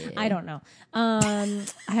 Yeah. I don't know. I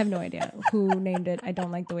have no idea who named it. I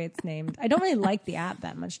don't like the way it's named. I don't really like the app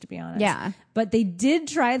that much, to be honest. Yeah. But they did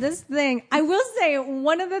try this thing. I will say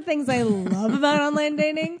one of the things I love about online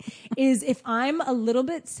dating is if I'm a little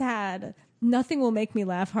bit sad, nothing will make me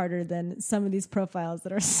laugh harder than some of these profiles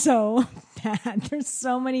that are so bad. There's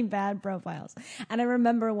so many bad profiles. And I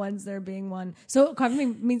remember once there being one. So Coffee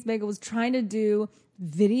Meets Bagel was trying to do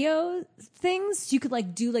video things. You could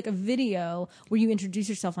like do like a video where you introduce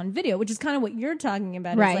yourself on video, which is kind of what you're talking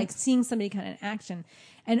about. Right. Is like seeing somebody kind of in action.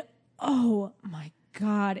 And oh my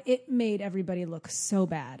God, it made everybody look so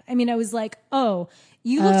bad. I mean, I was like, oh,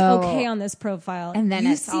 you looked okay on this profile. And then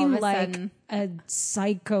you it's all seem of a like sudden- a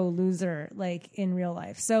psycho loser, like in real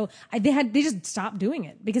life. So they just stopped doing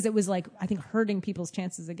it because it was like, I think hurting people's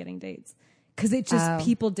chances of getting dates. Because it just,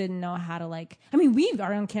 people didn't know how to like, I mean, we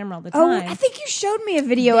are on camera all the Oh, time. I think you showed me a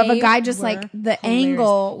video of a They guy just were like the hilarious.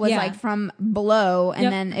 angle was Yeah. like from below, and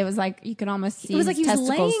Yep. then it was like you could almost see was his like he was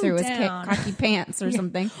testicles laying through his down. cocky pants or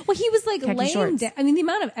something. Well, he was like Khaki laying shorts. down. I mean, the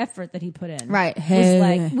amount of effort that he put in, Right. was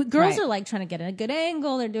like girls Right. are like trying to get a good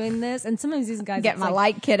angle. They're doing this, and sometimes these guys Get it's my like,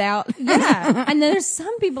 light kit out. Yeah, and then there's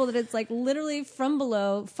some people that it's like literally from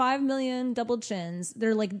below 5 million double chins.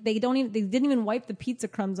 They're like they didn't even wipe the pizza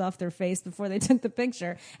crumbs off their face before they took the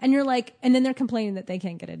picture, and you're like, and then they're complaining that they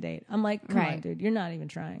can't get a date. I'm like, come on, Right. dude, you're not even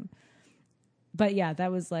trying. But yeah,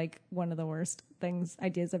 that was like one of the worst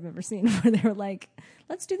ideas I've ever seen, where they were like,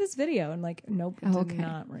 let's do this video, and like, nope, it Okay. did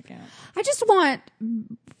not work out. I just want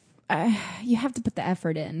you have to put the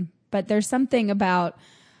effort in, but there's something about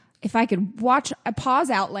if I could pause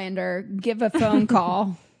Outlander, give a phone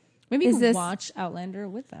call. Maybe you Is could this- watch Outlander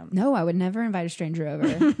with them. No, I would never invite a stranger over.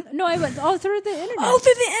 No, I went all through the internet. Oh,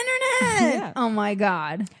 through the internet. Yeah. Oh my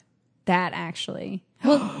God. That actually.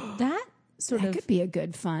 Well, that sort That of could be a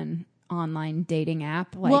good fun online dating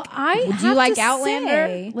app. Like, Well, I would have you like to Outlander?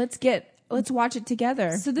 say- Let's watch it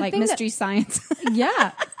together. So the like thing that- Mystery Science.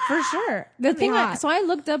 yeah, for sure. The That'd be thing hot. so I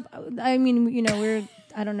looked up. I mean, you know,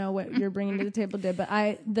 I don't know what you're bringing to the table, did, but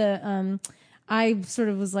I sort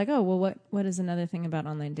of was like, oh, well, what is another thing about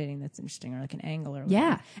online dating that's interesting, or like an angle, or whatever.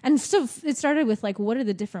 Yeah. And so it started with like, what are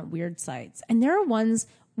the different weird sites? And there are ones.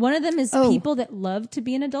 One of them is Oh. people that love to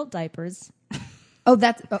be in adult diapers. Oh,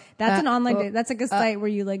 that's That's an online date. That's like a site where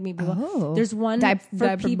you like meet people. oh. There's one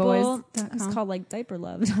for people. Diaperboys.com. It's called like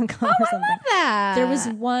diaperlove.com or something. that. There was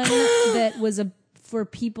one that was for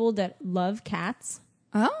people that love cats.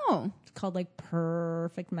 Oh. It's called like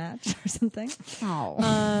Perfect Match or something. Oh.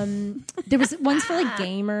 There was ones for like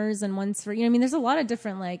gamers and ones for, I mean, there's a lot of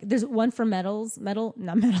different, like, there's one for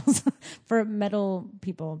for metal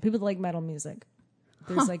people that like metal music.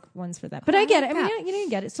 There's like ones for that. But I get it. I mean, you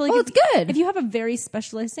get it. So like, Well, it's good. If you have a very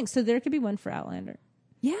specialized thing. So there could be one for Outlander.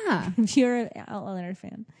 Yeah. If you're an Outlander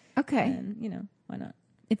fan. Okay. And, you know, why not?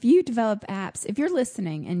 If you develop apps, if you're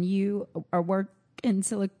listening and you are work in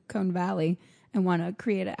Silicon Valley and want to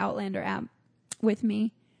create an Outlander app with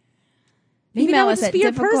me, Maybe Email that would us just at be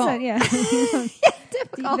your difficult- person. Yeah.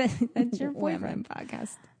 difficult That's your women boyfriend.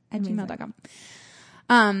 podcast at gmail.com.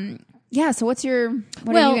 Yeah. So what are you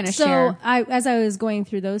going to so share? as I was going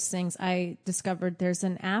through those things, I discovered there's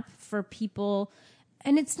an app for people,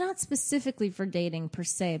 and it's not specifically for dating per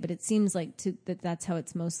se, but it seems like that's how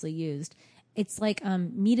it's mostly used. It's like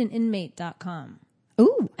meetaninmate.com.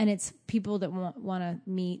 Ooh. And it's people that want to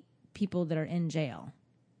meet people that are in jail.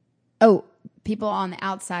 Oh, people on the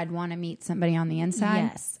outside want to meet somebody on the inside?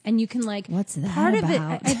 Yes. And you can like... What's that part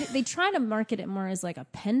about? of it, they try to market it more as like a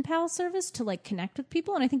pen pal service to like connect with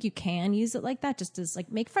people. And I think you can use it like that, just as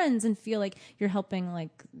like make friends and feel like you're helping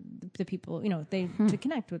like the people, to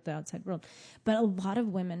connect with the outside world. But a lot of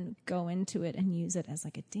women go into it and use it as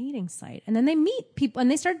like a dating site. And then they meet people and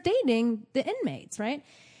they start dating the inmates, right?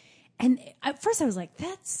 And at first I was like,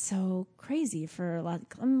 that's so crazy for a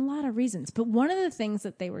lot of reasons. But one of the things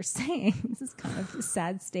that they were saying, this is kind of a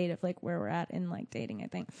sad state of like where we're at in like dating, I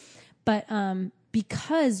think. But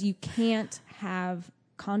because you can't have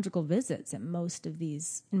conjugal visits in most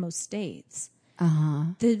states,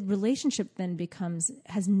 the relationship then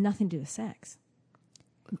has nothing to do with sex.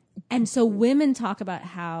 And so women talk about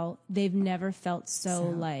how they've never felt so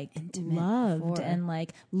like loved before. And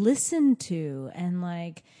like listened to and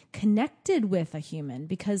like connected with a human,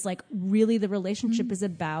 because like really the relationship is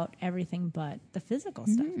about everything but the physical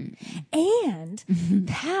stuff. And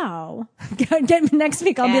how next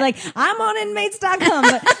week I'll be like, I'm on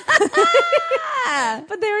inmates.com.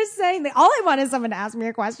 But they were saying that all I want is someone to ask me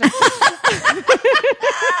a question.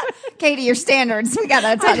 Katie, your standards. We got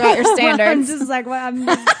to talk about your standards. I'm just like what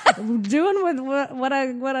I'm doing with what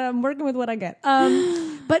I'm working with, what I get.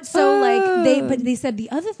 But so like they said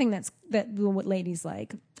the other thing that what ladies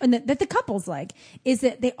like and that the couples like is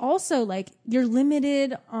that they also like you're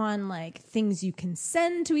limited on like things you can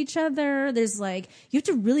send to each other. There's like you have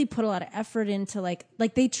to really put a lot of effort into like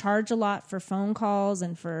they charge a lot for phone calls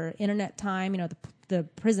and for internet time. The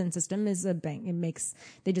prison system is a bank.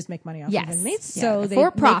 They just make money off of inmates. Yeah. So they for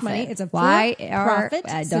make profit. money. It's a for-profit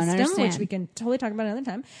system, understand. which we can totally talk about another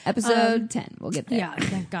time. Episode 10. We'll get there. Yeah,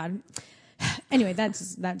 thank God. Anyway, that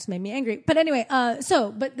just made me angry. But anyway,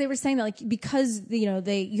 but they were saying that like because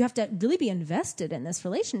you have to really be invested in this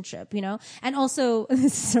relationship, and also this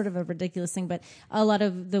is sort of a ridiculous thing, but a lot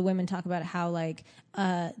of the women talk about how like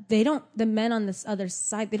the men on this other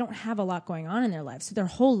side, they don't have a lot going on in their life, so their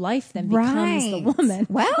whole life then becomes the woman,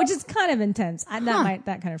 which is kind of intense.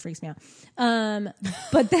 That kind of freaks me out.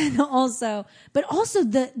 But then also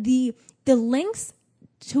the lengths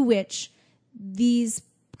to which these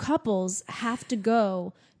couples have to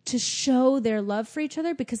go to show their love for each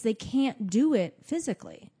other because they can't do it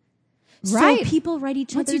physically. Right. So people write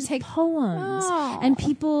each other's poems and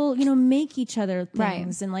people, make each other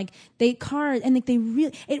things and like they card and like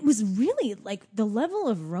it was really like the level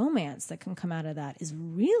of romance that can come out of that is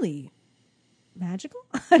really magical.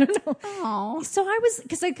 I don't know. Aww. So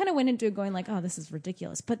because I kind of went into it going like, oh, this is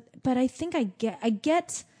ridiculous. But I think I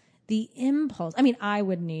get the impulse. I mean, I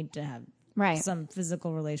would need to have some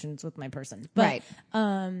physical relations with my person. But,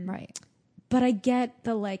 but I get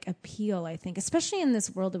the like appeal, I think, especially in this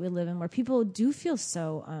world that we live in where people do feel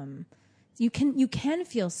so, you can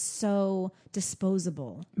feel so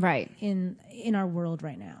disposable. Right. In our world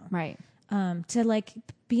right now. Right. To like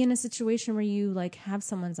be in a situation where you like have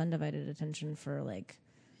someone's undivided attention for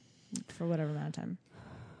whatever amount of time.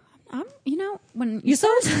 When you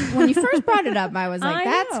first brought it up, I was like,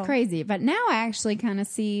 that's crazy. But now I actually kind of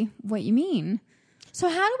see what you mean. So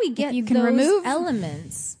how do we get you can those remove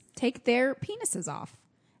elements? Take their penises off.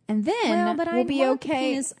 And then we'll be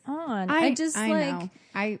okay. The penis on. I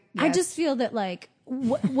just feel that like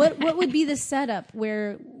what would be the setup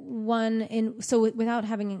where without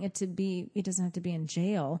having it doesn't have to be in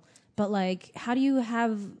jail, but like how do you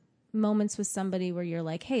have moments with somebody where you're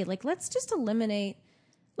like, hey, like let's just eliminate.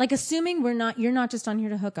 Like assuming you're not just on here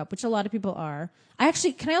to hook up, which a lot of people are.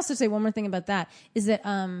 Can I also say one more thing about that is that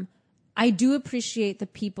I do appreciate the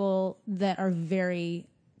people that are very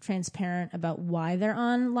transparent about why they're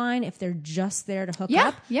online. If they're just there to hook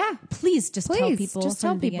up, please tell people just from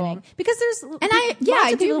tell the people beginning. Because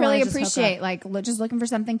I do really appreciate like just looking for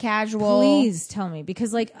something casual. Please tell me,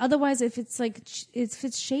 because like otherwise, if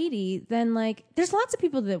it's shady, then like there's lots of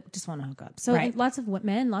people that just want to hook up. So lots of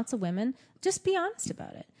men, lots of women, just be honest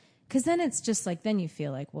about it. Because then it's just like then you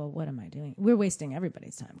feel like, well, what am I doing? We're wasting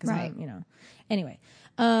everybody's time. Anyway.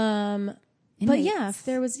 But yeah, if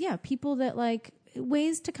there was people that like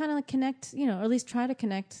ways to kind of like connect, or at least try to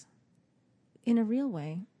connect in a real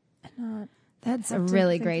way. And that's a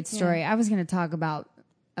really great story. Yeah. I was going to talk about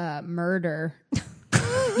murder.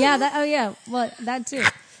 Well, that too.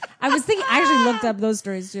 I was thinking, I actually looked up those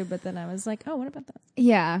stories too, but then I was like, oh, what about that?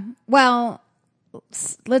 Yeah. Well,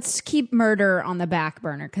 let's keep murder on the back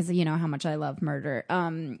burner because you know how much I love murder.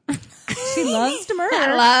 She loves to murder.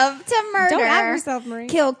 I love to murder. Don't have yourself, Marie.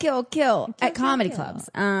 Kill at comedy kill. clubs.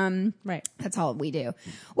 Right. That's all we do.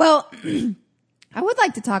 Well, I would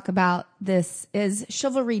like to talk about this is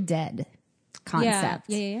chivalry dead concept.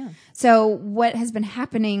 Yeah. So what has been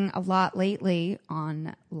happening a lot lately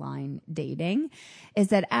online dating is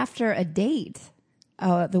that after a date,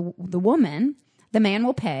 the man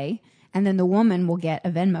will pay, and then the woman will get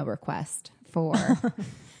a Venmo request for half of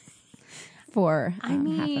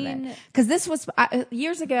it. Because this was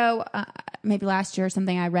years ago, maybe last year or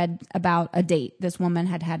something. I read about a date. This woman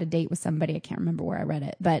had a date with somebody. I can't remember where I read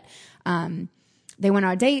it, but they went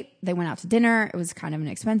on a date. They went out to dinner. It was kind of an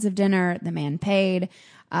expensive dinner. The man paid.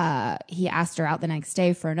 He asked her out the next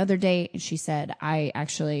day for another date. And she said, I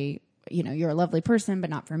actually, you're a lovely person, but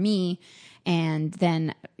not for me. And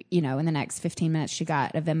then, in the next 15 minutes, she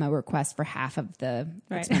got a Venmo request for half of the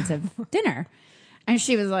expensive dinner. And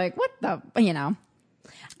she was like, what the,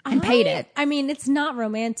 and paid it. I mean, it's not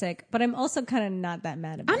romantic, but I'm also kind of not that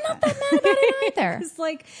mad about it. I'm not that mad about it either. It's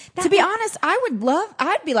like, to be honest,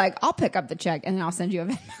 I'd be like, I'll pick up the check and then I'll send you a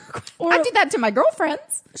Venmo request. I do that to my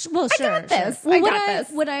girlfriends. Well, sure. I got this. Well, I got this.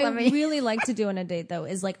 What I really like to do on a date, though,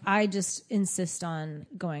 is like, I just insist on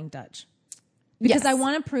going Dutch. Because I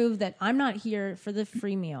want to prove that I'm not here for the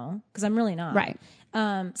free meal, because I'm really not. Right.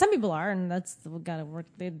 Some people are, and that's got to work.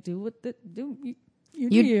 They do what they do.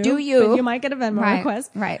 You do you. But you might get a Venmo request.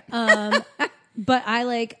 Right. But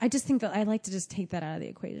I just think that I like to just take that out of the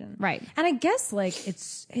equation. Right. And I guess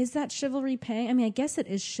is that chivalry paying? I mean, I guess it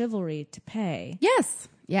is chivalry to pay. Yes.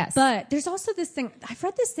 But there's also this thing, I've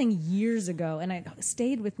read this thing years ago and it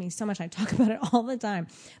stayed with me so much. I talk about it all the time.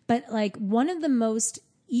 But like one of the most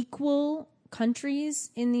equal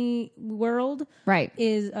countries in the world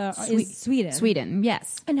is Sweden. Sweden,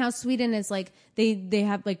 yes. And how Sweden is like they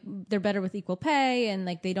have like they're better with equal pay and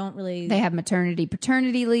like they have maternity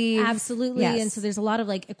paternity leave. Absolutely. Yes. And so there's a lot of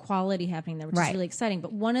like equality happening there, which is really exciting.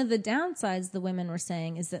 But one of the downsides the women were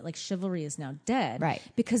saying is that like chivalry is now dead. Right.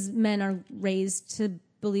 Because men are raised to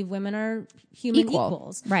believe women are human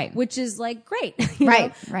equals. Right. Which is like great.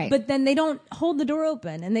 Right. But then they don't hold the door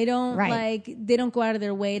open and they don't they don't go out of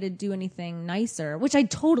their way to do anything nicer, which I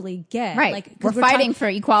totally get. Right. Like we're fighting for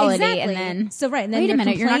equality exactly. and then and then wait a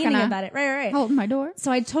minute, you're not gonna about it. Right. Hold my door.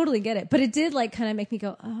 So I totally get it. But it did like kind of make me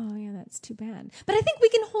go, oh yeah, that's too bad. But I think we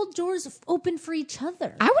can hold doors open for each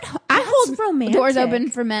other. I hold romantic doors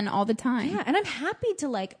open for men all the time. Yeah, and I'm happy to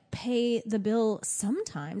like pay the bill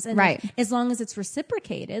sometimes, and right. like, as long as it's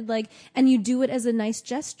reciprocated, like, and you do it as a nice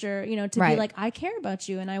gesture, to be like, I care about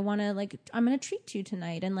you, and I want to like, I'm going to treat you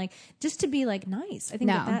tonight, and like, just to be like nice. I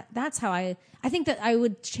think that's how I think that I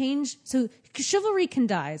would change. So chivalry can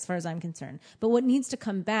die as far as I'm concerned, but what needs to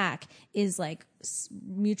come back is like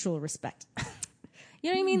mutual respect.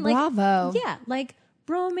 You know what I mean? Like, bravo. Yeah, like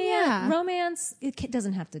romance. Yeah. Romance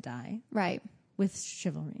doesn't have to die. Right. With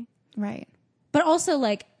chivalry. Right. But also,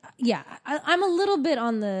 like, yeah, I'm a little bit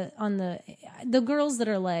on the girls that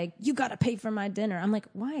are like, you got to pay for my dinner. I'm like,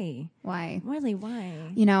 why? Really,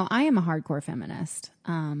 why? I am a hardcore feminist,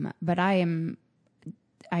 but I'm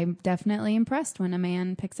definitely impressed when a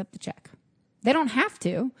man picks up the check. They don't have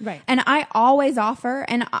to, right? And I always offer,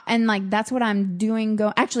 and like that's what I'm doing.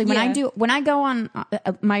 When I go on,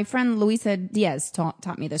 my friend Luisa Diaz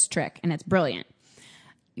taught me this trick, and it's brilliant.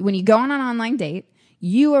 When you go on an online date,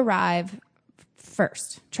 you arrive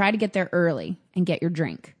first. Try to get there early and get your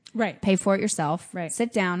drink. Right. Pay for it yourself. Right.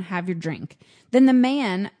 Sit down, have your drink. Then the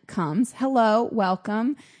man comes. Hello,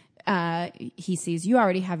 welcome. He sees you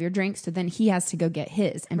already have your drink, so then he has to go get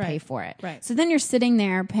his and pay for it. Right. So then you're sitting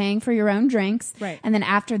there paying for your own drinks. Right. And then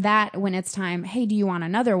after that, when it's time, hey, do you want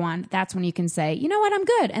another one? That's when you can say, you know what, I'm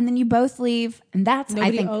good. And then you both leave. And that's,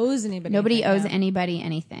 nobody owes anybody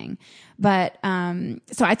anything. But,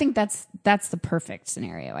 so I think that's the perfect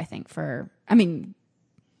scenario, I think,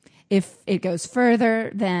 if it goes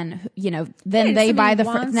further, then, then they buy the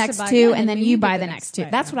next two and then you buy the next two.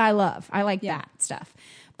 That's what I love. I like that stuff.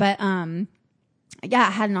 But, I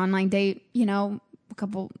had an online date, a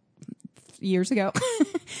couple years ago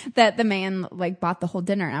that the man like bought the whole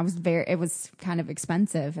dinner and it was kind of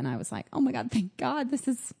expensive. And I was like, oh my God, thank God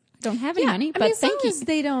I don't have any money, but as long as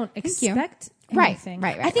they don't expect anything.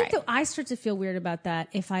 Right. I think that I start to feel weird about that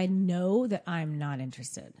if I know that I'm not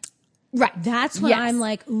interested. Right. That's when Yes. I'm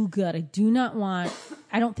like, ooh, good.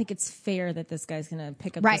 I don't think it's fair that this guy's going to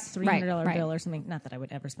pick up this $300 bill or something. Not that I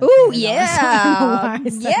would ever spend $300. Ooh, yeah.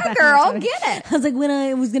 Yeah, girl, get it. I was like, when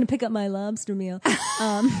I was going to pick up my lobster meal.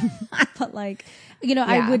 But like,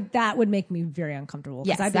 that would make me very uncomfortable.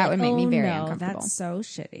 Yes, I'd be that like, would make me very no, uncomfortable. That's so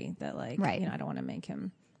shitty that like, Right. I don't want to make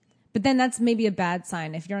him. But then that's maybe a bad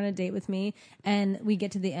sign. If you're on a date with me and we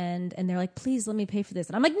get to the end and they're like, please let me pay for this.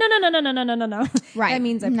 And I'm like, no. Right. That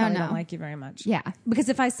means I No, probably no. don't like you very much. Yeah. Because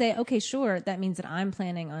if I say, okay, sure, that means that I'm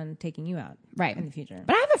planning on taking you out Right. in the future.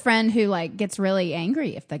 But I have a friend who like gets really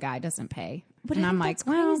angry if the guy doesn't pay. But and I I'm think like, that's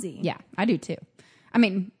well, crazy. yeah, I do too. I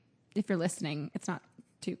mean, if you're listening, it's not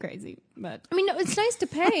too crazy, but I mean, no, it's nice to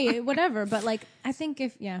pay, whatever. But like, I think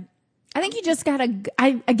I think you just gotta,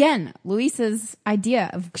 again, Luisa's idea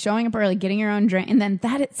of showing up early, getting your own drink, and then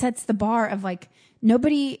it sets the bar of like,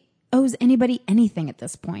 nobody owes anybody anything at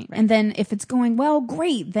this point. Right. And then if it's going well,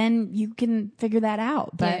 great, then you can figure that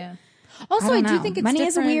out. But yeah. Also, I do think it's money different.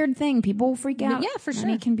 is a weird thing. People freak out. Yeah, for sure.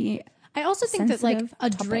 Money can be I also think that like sensitive a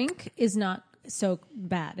topic. drink is not so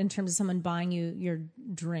bad in terms of someone buying you your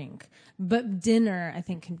drink. But dinner, I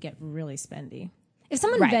think, can get really spendy. If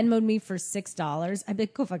someone Right. Venmo'd me for $6, I'd be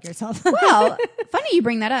like, go fuck yourself. Well, funny you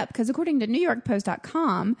bring that up because according to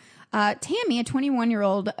NewYorkPost.com, Tammy, a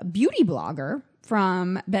 21-year-old beauty blogger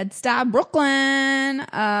from Bed-Stuy, Brooklyn,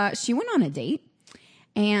 she went on a date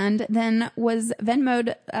and then was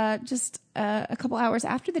Venmo'd just a couple hours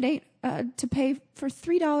after the date to pay for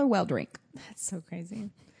 $3 well drink. That's so crazy.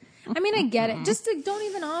 I mean, I get it. Just don't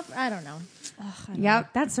even offer. I don't know. Ugh, I don't Yep. know.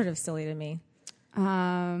 That's sort of silly to me.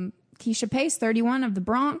 Keisha Pace, 31, of the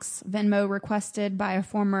Bronx, Venmo requested by a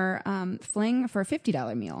former fling for a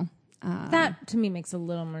 $50 meal. That to me makes a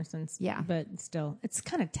little more sense. Yeah. But still, it's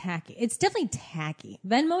kind of tacky. It's definitely tacky.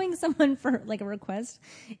 Venmoing someone for like a request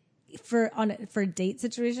for a date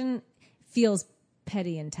situation feels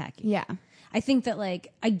petty and tacky. Yeah. I think that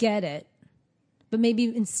like I get it, but maybe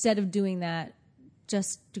instead of doing that,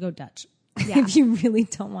 just to go Dutch. Yeah. If you really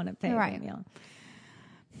don't want to pay Right. for the meal.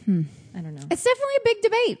 I don't know. It's definitely a big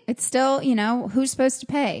debate. It's still, who's supposed to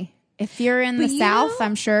pay? If you're in the But South,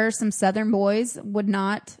 I'm sure some Southern boys would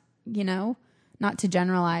not, not to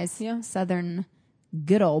generalize Yeah. Southern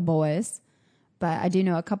good old boys, but I do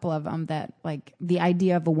know a couple of them that like the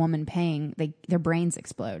idea of a woman paying, their brains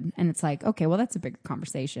explode. And it's like, okay, well, that's a bigger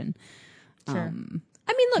conversation. Sure.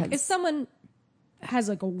 I mean, look, if someone has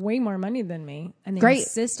like a way more money than me and they Great.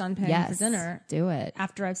 insist on paying Yes, for dinner do it.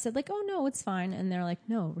 after I've said like, oh no, it's fine. And they're like,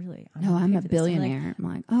 no, really. No, I'm a I'm billionaire. I'm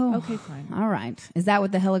like, oh, okay, fine. All right. Is that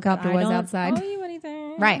what the helicopter I was don't outside? owe you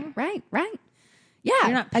anything. Right. Yeah.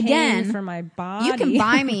 You're not paying Again, for my body. you can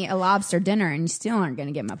buy me a lobster dinner and you still aren't going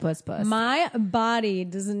to get my puss. My body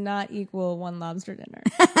does not equal one lobster dinner.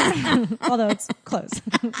 Although it's close.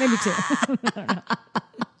 Maybe two. I don't know.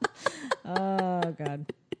 Oh, God.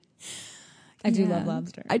 I do love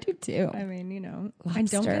lobster. I do too. I mean, I don't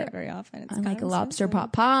Lobster. get it very often. It's I kind like of a lobster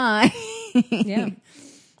expensive. pot pie. Yeah.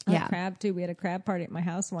 Yeah. Crab too. We had a crab party at my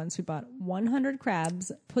house once. We bought 100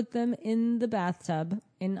 crabs, put them in the bathtub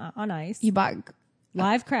on ice. You bought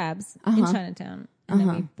Live crabs in Chinatown, and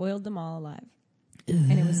then we boiled them all alive.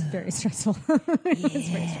 And it was very stressful. It was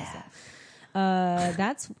very stressful.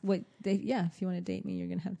 That's what if you want to date me, you're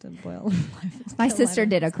going to have to boil live. my sister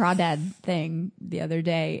did a crawdad thing the other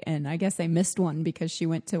day, and I guess they missed one because she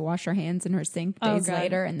went to wash her hands in her sink days God.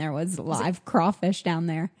 later, and there was live crawfish down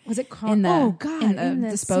there. Was it in the oh God, in the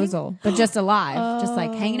disposal, but just alive, just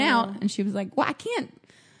like hanging out. And she was like, "Well, I can't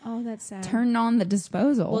Oh, that's sad. turn on the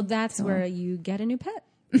disposal." Well, that's where you get a new pet.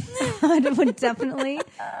 I would definitely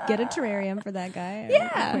get a terrarium for that guy. or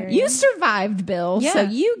aquarium. you survived, Bill, so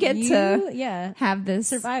you get to have this.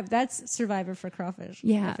 survive. That's Survivor for crawfish.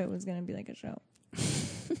 Yeah. if it was going to be like a show,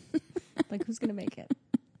 like who's going to make it?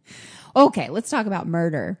 Okay, let's talk about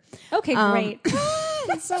murder. Okay, great.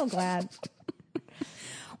 I'm so glad.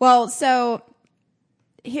 Well, so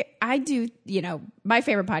here I do. My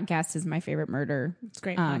favorite podcast is My Favorite Murder. It's a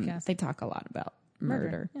great podcast. They talk a lot about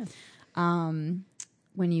murder. Yeah.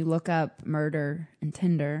 When you look up murder and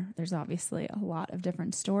Tinder, there's obviously a lot of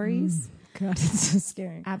different stories. God, it's so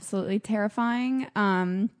scary. Absolutely terrifying.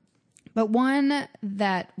 But one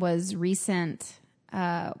that was recent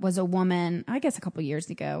was a woman, I guess a couple years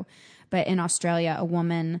ago, but in Australia, a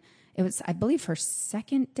woman, it was, I believe, her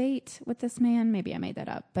second date with this man. Maybe I made that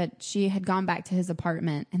up, but she had gone back to his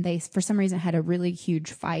apartment and they, for some reason, had a really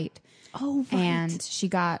huge fight. Oh, right. And she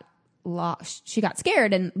got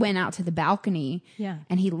scared and went out to the balcony. Yeah.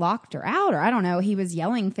 And he locked her out, or I don't know. He was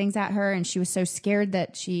yelling things at her, and she was so scared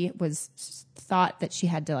that she thought that she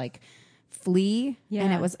had to like flee, and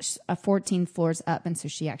Yeah. it was 14 floors up. And so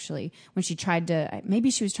she actually, when she tried to,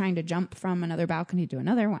 maybe she was trying to jump from another balcony to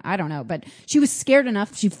another one. I don't know, but she was scared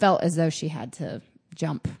enough. She felt as though she had to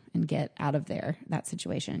jump and get out of there, that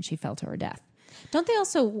situation. She fell to her death. Don't they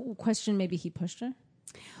also question maybe he pushed her?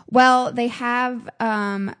 Well, they have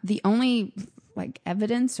the only like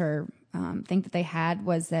evidence or thing that they had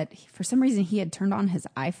was that for some reason he had turned on his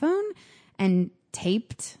iPhone and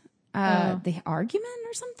taped the argument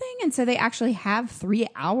or something, and so they actually have 3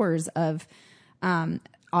 hours of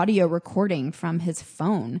audio recording from his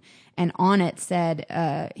phone, and on it said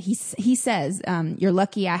he says, "You're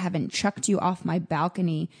lucky I haven't chucked you off my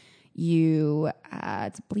balcony. You,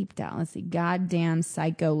 it's bleeped out. Let's see, goddamn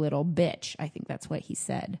psycho little bitch." I think that's what he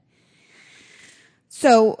said.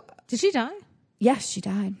 So, Did she die? yes, she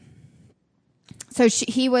died. So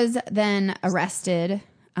he was then arrested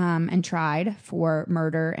and tried for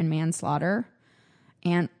murder and manslaughter,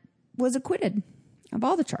 and was acquitted of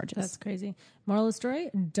all the charges. That's crazy. Moral of the story: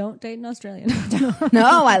 don't date an Australian.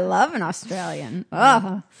 No, I love an Australian.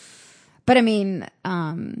 Ugh. But I mean,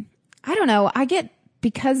 I don't know. I get,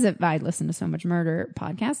 because I listen to so much murder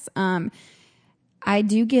podcasts, I'm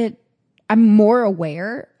more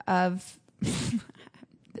aware of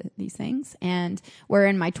these things. And where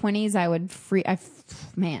in my 20s, I would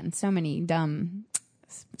so many dumb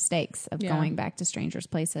mistakes of going back to strangers'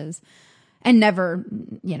 places, and never,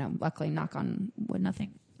 luckily, knock on wood,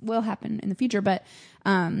 nothing will happen in the future. But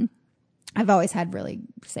I've always had really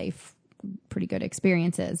safe, pretty good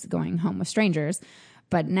experiences going home with strangers.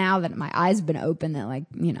 But now that my eyes have been open, that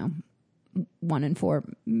 1 in 4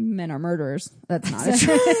 men are murderers. That's not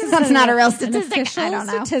that's not a real statistic. I don't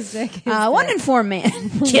know. Statistic. 1 in 4 men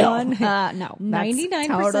kill. No,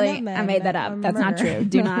 99% of men. I made that up. That's not true.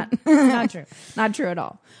 Do not. Not true. Not true at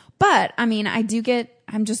all. But I mean,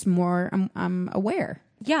 I'm just more. I'm aware.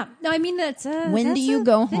 Yeah. No, I mean that's. When do you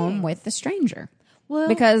go home with a stranger? Well,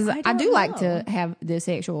 because I don't do like know. to have the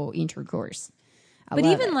sexual intercourse. But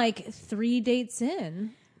even 3 dates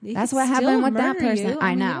in, they that's could what happened still with that murder person. you.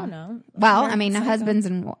 I mean, know. you don't know. Well, They're I mean, psycho.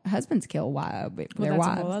 husbands kill their That's a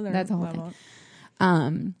wives. whole other That's a whole level.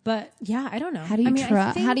 thing. But yeah, I don't know. How do you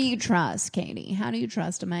trust? I How do you trust, Katie? How do you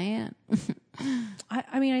trust a man?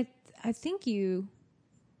 I think you.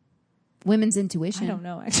 Women's intuition. I don't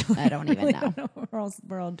know. Actually, I don't even really know. don't know.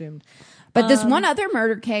 We're all doomed. But this one other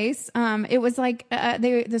murder case, it was like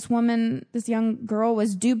this young girl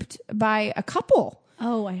was duped by a couple.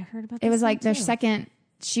 Oh, I heard about. It was like their too. second.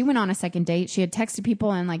 She went on a second date. She had texted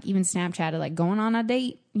people and even Snapchatted going on a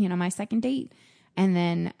date. My second date, and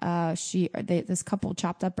then this couple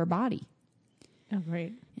chopped up her body. Oh,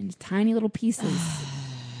 great! In tiny little pieces.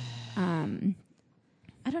 I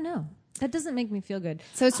don't know. That doesn't make me feel good.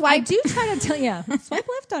 So I swipe. do try to tell. Yeah, swipe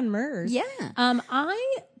left on murders. Yeah.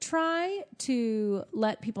 I try to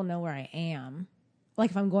let people know where I am. Like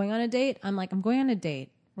if I'm going on a date, I'm going on a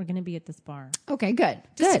date. We're going to be at this bar. Okay, good.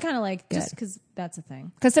 Just Good. to kind of just because that's a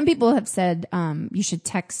thing. Because some people have said you should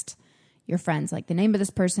text your friends the name of this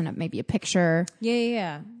person, maybe a picture.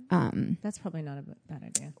 Yeah. That's probably not a bad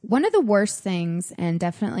idea. One of the worst things, and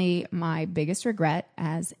definitely my biggest regret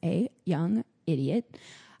as a young idiot,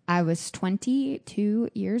 I was 22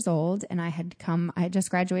 years old, and I had just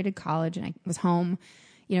graduated college, and I was home,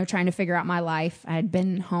 trying to figure out my life. I had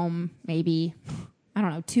been home maybe,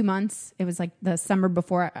 2 months. It was the summer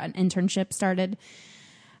before an internship started.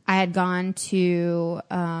 I had gone to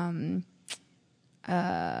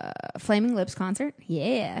Flaming Lips concert.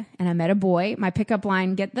 Yeah. And I met a boy. My pickup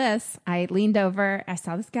line, get this. I leaned over. I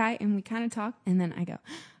saw this guy and we kind of talked. And then I go,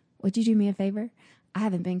 would you do me a favor? I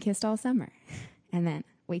haven't been kissed all summer. And then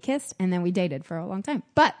we kissed and then we dated for a long time.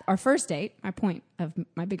 But our first date, my point of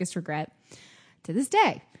my biggest regret to this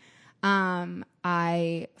day,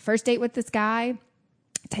 first date with this guy.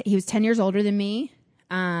 He was 10 years older than me.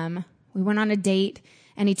 We went on a date.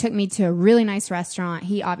 And he took me to a really nice restaurant.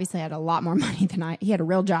 He obviously had a lot more money than I. He had a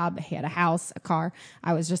real job. He had a house, a car.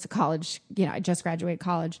 I was just a college, I just graduated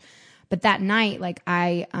college. But that night,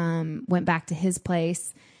 I went back to his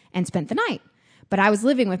place and spent the night. But I was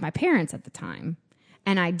living with my parents at the time.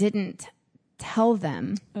 And I didn't tell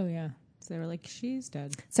them. Oh, yeah. So they were like, she's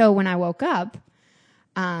dead. So when I woke up,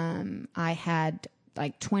 I had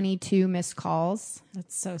 22 missed calls.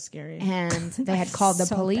 That's so scary. And they had called the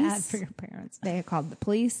police. Bad for your parents. They had called the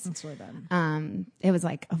police. That's really bad. And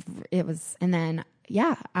then,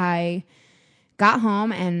 I got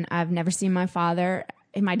home and I've never seen my father.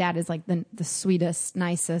 And my dad is the sweetest,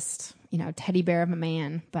 nicest, teddy bear of a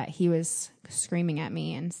man. But he was screaming at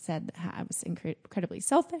me and said that I was incredibly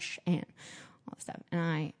selfish and all this stuff. And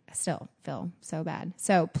I still feel so bad.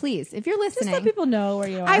 So please, if you're listening, Just let people know where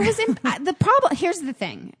you are. I was the problem. Here's the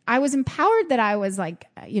thing. I was empowered that I was like,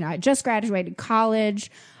 I just graduated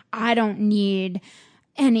college. I don't need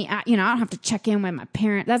any, I don't have to check in with my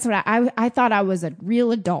parent. That's what I thought I was a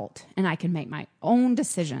real adult and I can make my own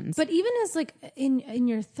decisions. But even as like in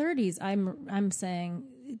your 30s, I'm saying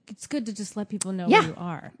it's good to just let people know Yeah. where you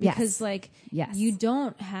are, because Yes. you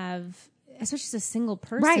don't have, especially as a single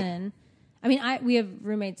person. Right. I mean, we have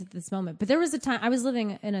roommates at this moment, but there was a time I was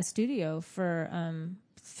living in a studio for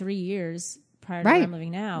 3 years prior to where I'm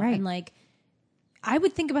living now, Right. and like I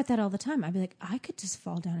would think about that all the time. I'd be like, I could just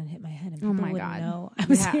fall down and hit my head, and people my wouldn't God. know I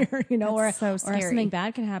was Yeah. here, or That's so or scary. something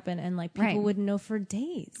bad could happen, and like people Right. wouldn't know for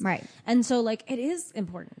days. Right. And so like it is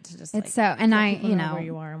important to just It's so, and let I, people know where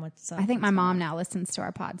you are and what's up. I think my what's mom now listens to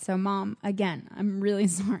our pod. So mom, again, I'm really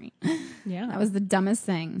sorry. Yeah. That was the dumbest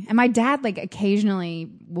thing. And my dad like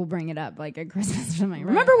occasionally will bring it up like at Christmas or something.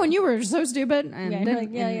 Remember when you were so stupid and, Yeah, didn't- like,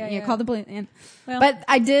 yeah, and yeah, you yeah. called the police? And, Well- but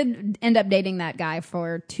I did end up dating that guy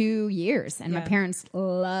for 2 years and my Yeah. parents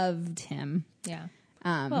loved him. Yeah.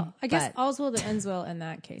 Well, I guess but- all's well that ends well in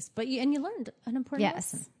that case. But you learned an important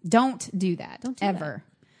Yes. lesson. Don't do that. Don't do ever.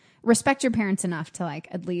 Respect your parents enough to like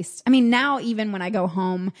at least. I mean, now even when I go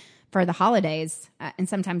home for the holidays, and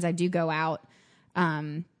sometimes I do go out,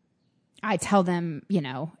 I tell them,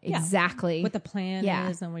 exactly What the plan Yeah.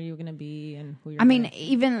 is and where you're going to be and who you're I mean, with.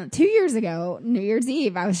 even 2 years ago, New Year's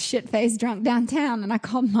Eve, I was shit-faced drunk downtown, and I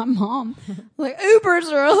called my mom. Like,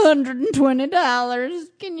 Ubers are $120.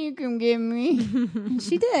 Can you come get me? And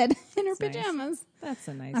she did in her That's nice. pajamas. That's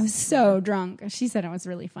a nice. I was so drunk. She said it was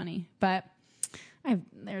really funny, but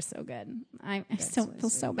they're so good. I still really feel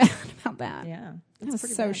so bad about that. Yeah. That was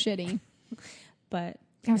pretty so bad. shitty. But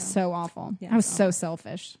That was so awful. Yeah, I was it's so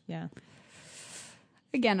selfish. yeah.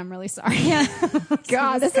 Again, I'm really sorry. Yeah.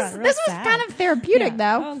 God, This got real this was sad. kind of therapeutic,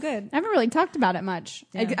 Yeah. though. Oh, good. I haven't really talked about it much.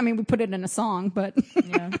 Yeah. I mean, we put it in a song, but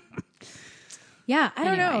Yeah. Yeah. I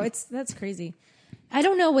don't know. Anyway. That's crazy. I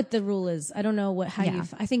don't know what the rule is. I don't know how Yeah. you.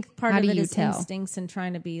 I think part How of do it you is tell? instincts and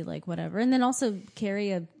trying to be like whatever, and then also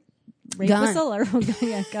carry a rape Gun. whistle or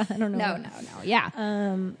yeah, gun. I don't know. no. Yeah.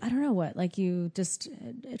 I don't know what. Like you just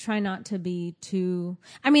try not to be too.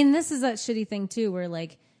 I mean, this is that shitty thing too, where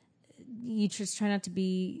like you just try not to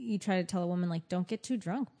be. You try to tell a woman like, don't get too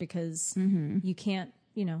drunk because you can't.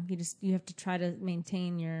 You have to try to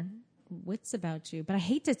maintain your wits about you. But I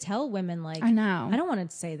hate to tell women like, I know. I don't want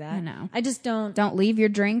to say that. I know. I just don't. Don't leave your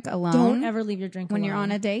drink alone. Don't ever leave your drink when alone. you're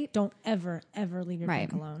on a date. Don't ever leave your Right.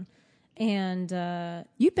 drink alone. And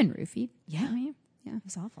You've been roofied. yeah, haven't you? Yeah. it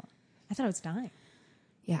was awful. I thought I was dying.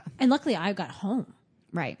 Yeah. And luckily, I got home.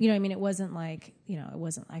 Right. You know what I mean? It wasn't like, it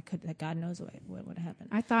wasn't, I could, like, God knows what would have happened.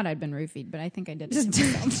 I thought I'd been roofied, but I think I did it Just to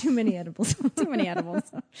myself. too many edibles. Too many edibles.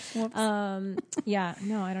 Yeah,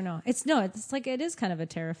 no, I don't know. It's like, it is kind of a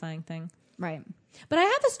terrifying thing. Right. But I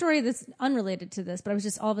have a story that's unrelated to this, but I was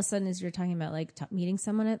just all of a sudden, as you're talking about like meeting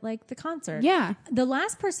someone at like the concert. Yeah. The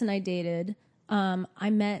last person I dated, I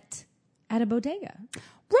met at a bodega.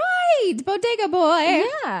 Right. Bodega boy.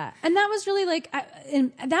 Yeah, and that was really like,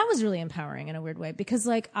 that was really empowering in a weird way because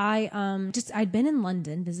like I'd been in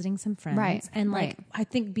London visiting some friends, Right, and like right. I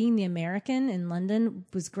think being the American in London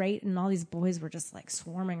was great, and all these boys were just like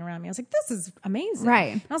swarming around me. I was like, this is amazing,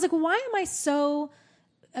 Right. And I was like, why am I so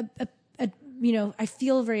I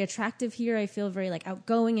feel very attractive here. I feel very like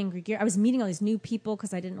outgoing and gregarious. I was meeting all these new people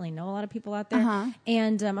because I didn't really know a lot of people out there.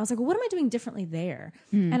 And I was like, well, what am I doing differently there?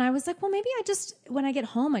 And I was like, well, maybe when I get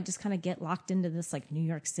home, I just kind of get locked into this like New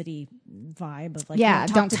York City vibe of like, Yeah,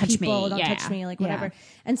 talk don't to touch people, me. don't Yeah. touch me, like Yeah. whatever.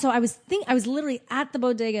 And so I was literally at the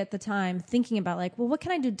bodega at the time thinking about like, well, what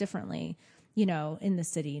can I do differently? In the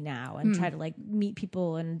city now and try to like meet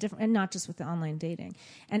people and not just with the online dating.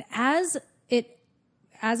 And as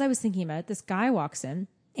I was thinking about it, this guy walks in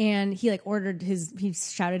and he like he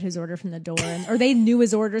shouted his order from the door or they knew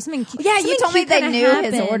his order. Something Yeah, you something told me cute they kinda knew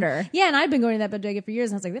his happened. order. Yeah, and I'd been going to that bodega for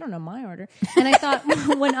years and I was like, they don't know my order. And I thought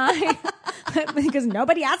because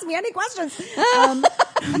nobody asked me any questions.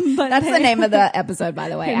 But That's the name of the episode, by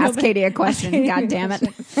the way. Ask nobody- Katie a question. Katie a God damn it.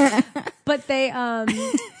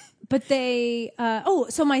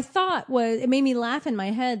 So my thought was, it made me laugh in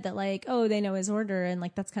my head that like, oh, they know his order. And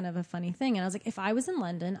like, that's kind of a funny thing. And I was like, if I was in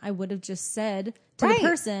London, I would have just said to Right. the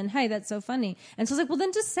person, hey, that's so funny. And so I was like, well,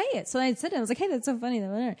 then just say it. So I said it. I was like, hey, that's so funny.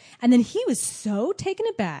 And then he was so taken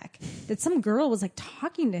aback that some girl was like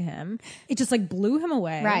talking to him. It just like blew him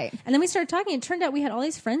away. Right. And then we started talking. It turned out we had all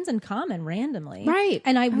these friends in common randomly. Right.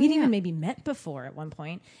 And we'd yeah. even maybe met before at one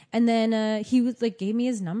point. And then he was like, gave me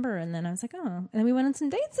his number. And then I was like, oh. And then we went on some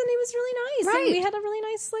dates and he was really nice. Right. And we had a really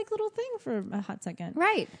nice like little thing for a hot second.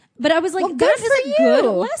 Right. But I was like, Well, that good is for a good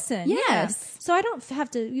you. lesson. Yes. Yeah. So I don't have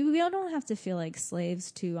to. We all don't have to feel like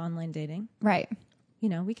slaves to online dating. Right. You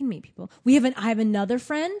know, we can meet people. I have another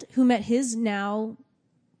friend who met his now,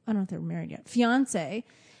 I don't know if they're married yet, fiance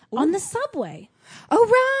on the subway. Oh,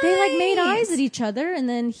 right. They like made eyes at each other, and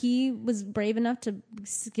then he was brave enough to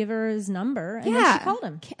give her his number, and then she called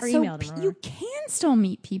him or emailed him. You can still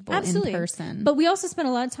meet people Absolutely. in person. But we also spend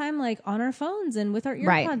a lot of time like on our phones and with our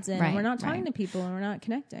earpods in. right, And we're not talking right. to people and we're not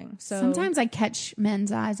connecting. So sometimes I catch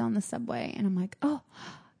men's eyes on the subway and I'm like, oh,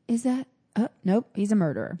 is that? Nope, he's a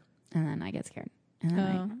murderer. And then I get scared. And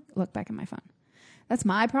then I look back at my phone. That's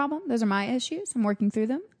my problem. Those are my issues. I'm working through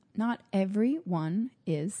them. Not everyone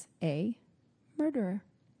is a murderer.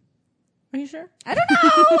 Are you sure? I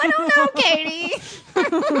don't know, Katie.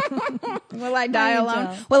 Will I die alone?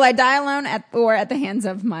 Angel. Will I die alone at the hands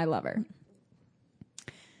of my lover?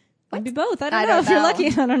 Maybe both. I I don't know don't if you're know. lucky.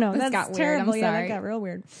 I don't know. This That's got weird. terrible. I'm Yeah, sorry. that got real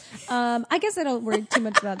weird. I guess I don't worry too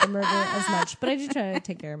much about the murder as much, but I do try to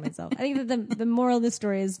take care of myself. I think that the moral of the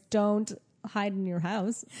story is don't hide in your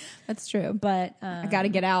house. That's true. But I got to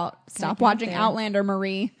get out. Stop get out watching there. Outlander,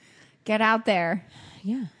 Marie. Get out there.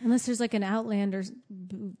 yeah, unless there's like an Outlander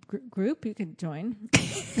group you could join,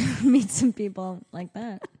 meet some people like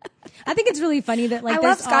that. I think it's really funny that like I there's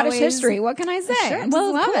love Scottish always- history. What can I say? Sure. I just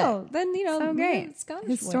Well, love cool. it. Then So yeah, great. Scottish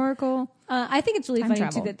Historical. I think it's really Time funny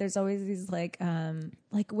travel. too that there's always these like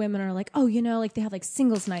women are like, oh, you know, like they have like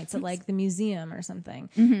singles nights at like the museum or something,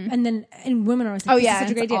 and women are always like, Oh, this yeah, is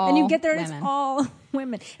such a it's great idea, and you all get there and it's women. all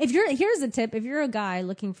women. Here's a tip: if you're a guy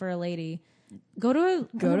looking for a lady, go to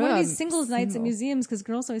one to of a these singles nights at single. museums because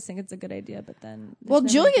girls always think it's a good idea, but then there's Well, never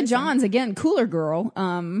a Julia person. Johns, again, cooler girl.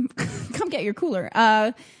 Come get your cooler.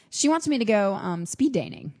 She wants me to go speed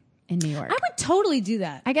dating in New York. I would totally do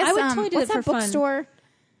that. I guess I would totally do what's that that for fun. bookstore?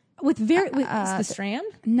 With the Strand.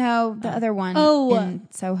 No, the other one Oh. in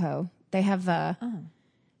Soho. They have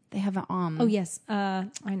they have a Oh yes, I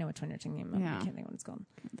know which one you're thinking about. Yeah. I can't think what it's called.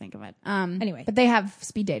 think of it. Anyway. but they have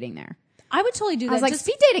speed dating there. I would totally do that. I was like, just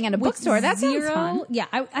speed dating in a with bookstore. That sounds zero- fun. Yeah,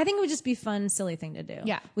 I think it would just be fun, silly thing to do.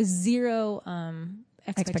 Yeah. with zero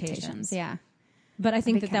expectations. Yeah. But I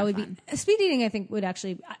think That'd be that would kinda be speed dating. I think would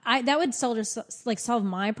actually that would solve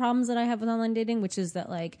my problems that I have with online dating, which is that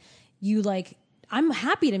like you like. I'm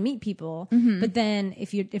happy to meet people, but then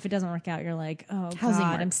if it doesn't work out, you're like, oh Housing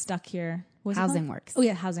God, Works. I'm stuck here. What's it Housing called? Works. Oh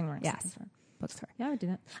yeah, Housing Works. Yes. Bookstore. Yeah, I would do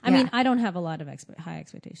that. I Yeah. mean, I don't have a lot of high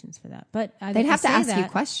expectations for that, but They'd have to ask you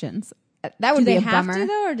questions. That would Do be they a have bummer. to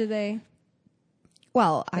though, or do they?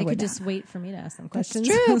 Well, I They would could just wait for me to ask them questions.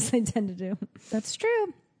 true. As they tend to do. That's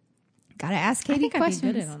true. Got to ask I Katie think questions.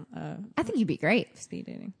 I'd be good at I think you'd be great. speed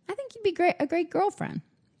dating. I think you'd be a great girlfriend.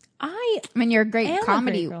 I I mean, you're a great am a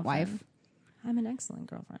comedy great girlfriend. wife. I'm an excellent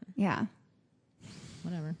girlfriend. Yeah.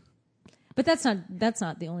 Whatever. But that's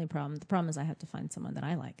not the only problem. The problem is I have to find someone that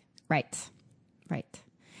I like. Right.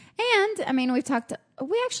 And I mean, we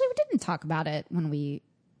didn't talk about it when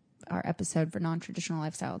our episode for non-traditional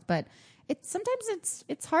lifestyles, but sometimes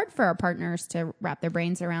it's hard for our partners to wrap their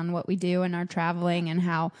brains around what we do and our traveling and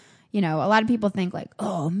how, a lot of people think like,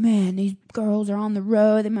 oh man, these girls are on the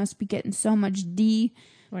road. They must be getting so much D.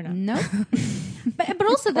 We're not. Nope. But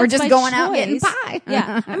also, that's Or just by going out getting choice. pie.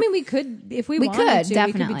 Yeah, I mean, we could if we wanted could, to. We could be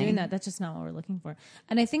definitely. doing that. That's just not what we're looking for.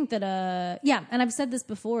 And I think that, and I've said this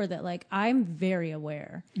before that like I'm very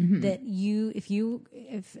aware that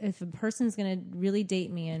if a person's going to really date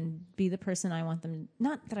me and be the person I want them,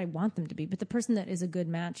 not that I want them to be, but the person that is a good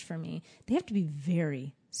match for me, they have to be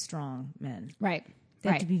very strong men. Right. They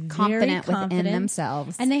have to be very confident within confident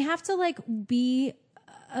themselves. and they have to like be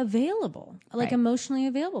available, like Right. emotionally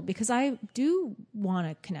available, because I do want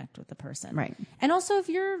to connect with the person. Right. And also, if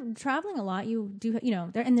you're traveling a lot, you do,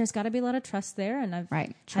 there's got to be a lot of trust there. And I've Right.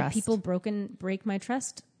 had Trust. people break my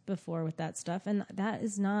trust before with that stuff, and that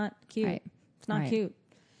is not cute. Right. It's not Right. cute.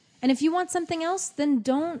 And if you want something else, then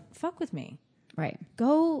don't fuck with me. Right.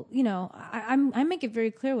 Go, I make it very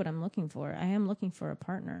clear what I'm looking for. I am looking for a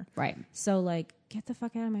partner. Right. So like, get the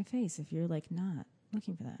fuck out of my face if you're like not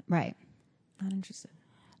looking for that. Right. Not interested.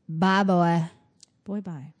 Bye, boy. Boy,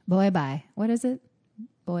 bye. Boy, bye. What is it?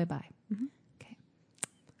 Boy, bye. Okay.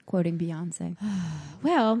 Quoting Beyonce.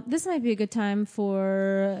 Well, this might be a good time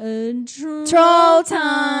for Troll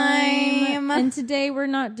time. And today we're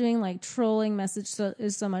not doing like trolling message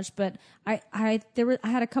so much, but I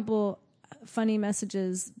had a couple funny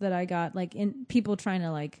messages that I got, like in people trying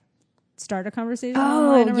to like start a conversation. online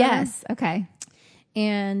or whatever. yes. Okay.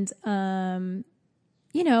 And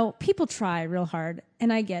people try real hard,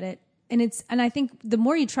 and I get it. And I think the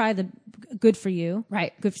more you try, the good for you.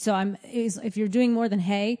 Right. Good. So if you're doing more than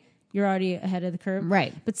hey, you're already ahead of the curve.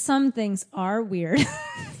 Right. But some things are weird.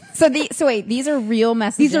 So wait, these are real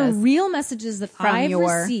messages. These are real messages that I've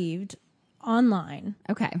received online.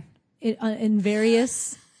 Okay. In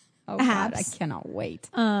various Oh apps. God, I cannot wait.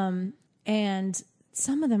 And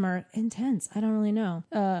some of them are intense. I don't really know.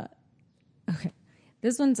 Okay.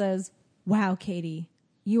 This one says, "Wow, Katie,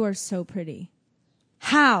 you are so pretty.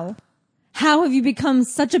 How have you become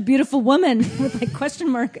such a beautiful woman?" With like question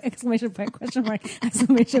mark, exclamation point, question mark,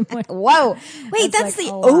 exclamation point. Whoa. Wait, that's like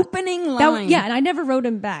the a lot. opening line. Yeah, and I never wrote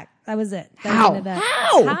him back. That was it. That How? was the end of that.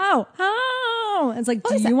 How? How? It's like,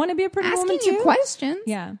 do you want to be a pretty woman Asking too? you questions.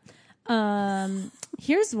 Yeah.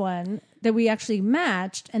 Here's one that we actually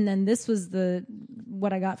matched, and then this was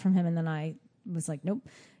what I got from him, and then I was like, nope.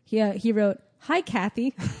 He wrote, "Hi,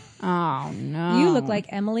 Kathy. Oh no. You look like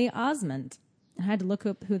Emily Osment." I had to look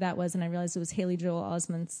up who that was, and I realized it was Haley Joel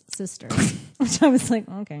Osment's sister, which I was like,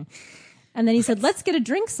 okay. And then he said, "Let's get a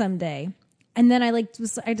drink someday." And then I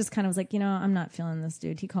just kind of was like, I'm not feeling this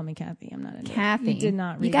dude. He called me Kathy. I'm not into Kathy. it. He did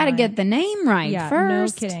not read You got to get the name right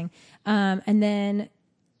first. No kidding. And then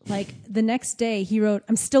like the next day he wrote,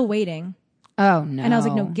 "I'm still waiting." Oh no. And I was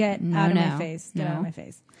like, no, get out of my face. Get out of my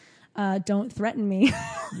face. Don't threaten me.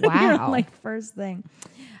 Wow. Like first thing.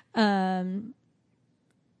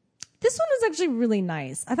 This one was actually really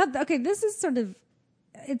nice. I thought, okay, this is sort of,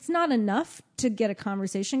 it's not enough to get a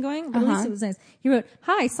conversation going, but at least it was nice. He wrote,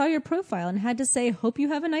 "Hi, saw your profile and had to say, hope you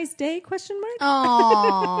have a nice day, question mark."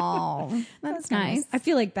 Oh, that's nice. I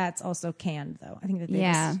feel like that's also canned though. I think that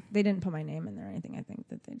they didn't put my name in there or anything. I think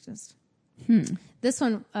that they just, This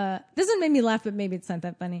one made me laugh, but maybe it's not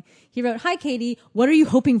that funny. He wrote, "Hi, Katie. What are you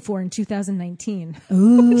hoping for in 2019?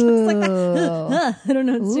 Ooh. Like that. I don't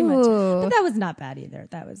know. It's too much, but that was not bad either.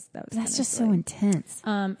 That was. That's just so intense.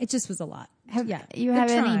 It just was a lot. You have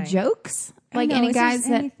any jokes? Like know, any guys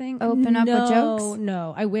that open up with jokes?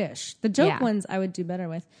 No, I wish. The joke ones I would do better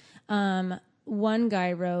with. One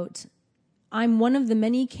guy wrote, "I'm one of the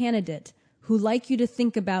many candidate who like you to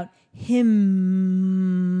think about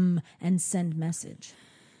him and send message."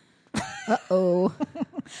 Uh-oh.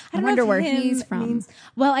 I wonder where he's from.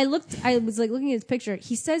 Well, I was like looking at his picture.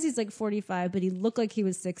 He says he's like 45, but he looked like he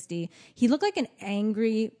was 60. He looked like an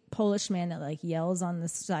angry Polish man that like yells on the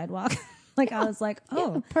sidewalk. Like I was like,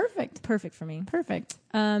 oh, yeah, perfect for me. Perfect.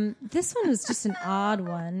 This one was just an odd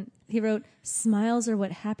one. He wrote, "Smiles are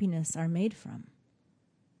what happiness are made from."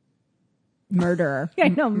 Murderer. I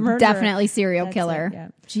know, murderer. Definitely serial killer. Yeah.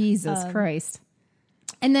 Jesus Christ.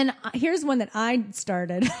 And then here's one that I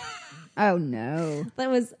started. Oh no. That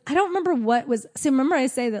was, I don't remember what was. So remember I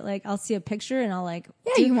say that like I'll see a picture and I'll like.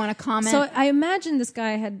 Yeah, you want to comment. So I imagine this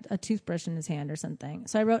guy had a toothbrush in his hand or something.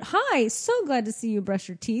 So I wrote, "Hi, so glad to see you brush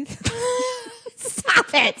your teeth." Stop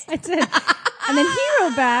it. I did. And then he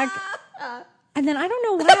wrote back. And then I don't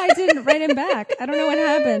know why I didn't write him back. I don't know what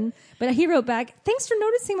happened. But he wrote back, "Thanks for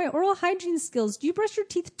noticing my oral hygiene skills. Do you brush your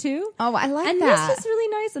teeth too?" Oh, I like and that. And this was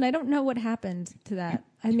really nice. And I don't know what happened to that.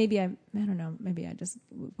 I don't know. Maybe I just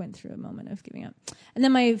went through a moment of giving up. And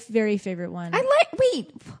then my very favorite one.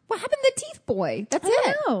 Wait, what happened to Teeth Boy? That's I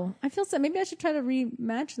don't know. I feel sad. Maybe I should try to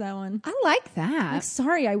rematch that one. I like that. Like,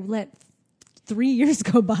 sorry, I let 3 years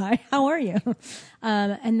go by. How are you?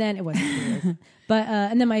 And then it wasn't 3 years. But,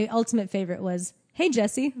 and then my ultimate favorite was, "Hey,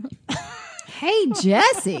 Jesse." Hey,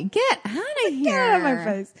 Jesse, get out of here. Get out of my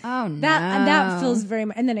face. Oh, no. That feels very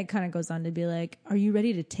much. And then it kind of goes on to be like, "Are you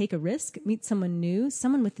ready to take a risk? Meet someone new?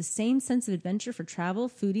 Someone with the same sense of adventure for travel,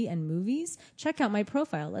 foodie, and movies? Check out my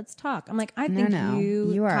profile. Let's talk." I'm like, I think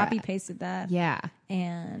you copy-pasted that. Yeah.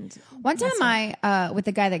 And one time with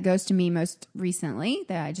the guy that goes to me most recently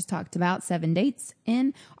that I just talked about, 7 dates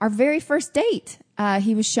in, our very first date,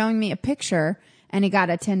 he was showing me a picture and he got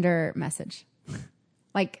a Tinder message.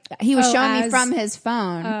 Like he was showing me from his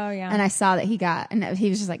phone. Oh yeah. And I saw that he got, and he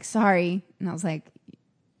was just like, "Sorry." And I was like,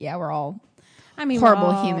 yeah, we're all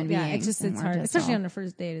horrible human beings. Yeah, it's hard. Especially on the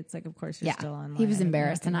first date. It's like, of course you're still online. He was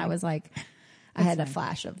embarrassed and I was like, I had a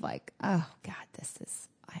flash of like, oh God, this is,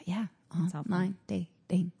 online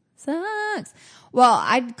dating sucks. Well,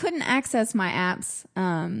 I couldn't access my apps,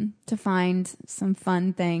 to find some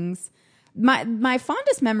fun things. My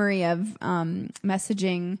fondest memory of,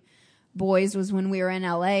 messaging boys was when we were in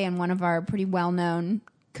LA and one of our pretty well-known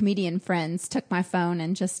comedian friends took my phone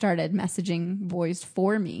and just started messaging boys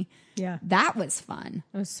for me. Yeah. That was fun.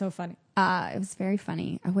 It was so funny. It was very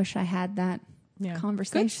funny. I wish I had that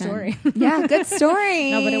conversation. Good story. Yeah, good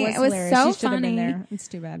story. No, but it was hilarious. So she should have been funny. there. It's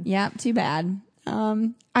too bad. Yeah, too bad.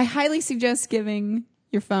 I highly suggest giving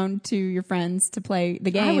your phone to your friends to play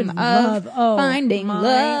the game I would love finding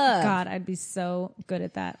love. God, I'd be so good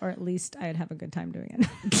at that, or at least I'd have a good time doing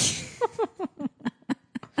it.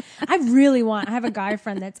 I have a guy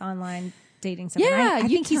friend that's online dating stuff. Yeah, I you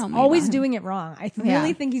think he's tell me always about him. doing it wrong. I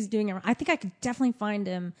really think he's doing it wrong. I think I could definitely find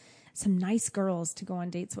him some nice girls to go on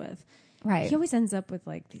dates with. Right. He always ends up with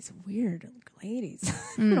like these weird ladies.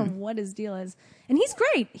 I don't know what his deal is. And he's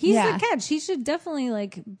great. He's the catch. He should definitely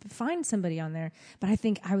like find somebody on there. But I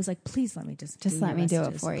think I was like, please let me just let me do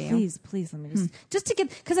it for you. Please let me just to get,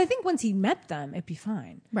 because I think once he met them, it'd be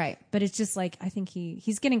fine. Right. But it's just like, I think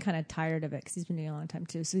he's getting kind of tired of it because he's been doing it a long time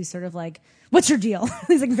too. So he's sort of like, what's your deal?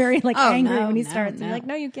 He's like very like angry when he starts. No. You're like,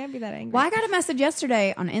 no, you can't be that angry. Well, I got a message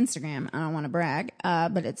yesterday on Instagram. I don't want to brag,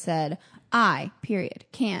 but it said, I, period,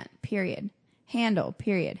 can't, period, handle,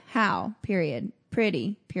 period, how, period,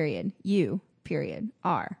 pretty, period, you, period,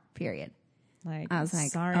 are, period. Like, I was like,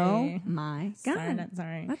 sorry. oh my God. Sorry, not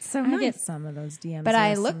sorry. That's so I nice. get some of those DMs. But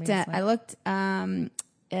where somebody's like,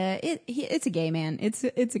 it's a gay man. It's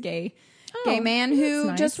a gay man who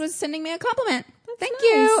nice. just was sending me a compliment. Thank nice.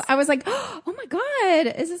 you. I was like, oh my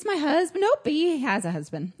God, is this my husband? Nope, he has a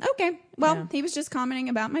husband. Okay. Well, he was just commenting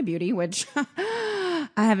about my beauty, which I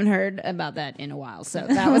haven't heard about that in a while. So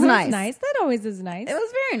that was nice. Nice. That always is nice. It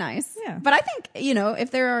was very nice. Yeah. But I think,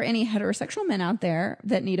 if there are any heterosexual men out there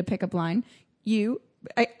that need a pickup line,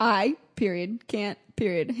 I, period, can't,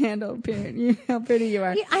 period, handle, period, how pretty you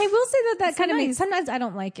are. Yeah, I will say that kind of nice. makes, sometimes I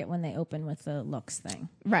don't like it when they open with the looks thing.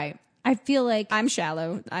 Right. I feel like, I'm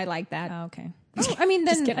shallow. I like that. oh, okay. Oh, I mean,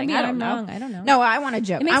 then Just kidding. I mean, I don't I'm know. wrong. I don't know. No, I want to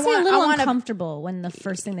joke. It makes me a little I uncomfortable when the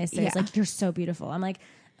first thing they say is Yeah. like, you're so beautiful. I'm like,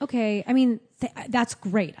 okay. I mean, that's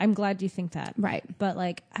great. I'm glad you think that. Right. But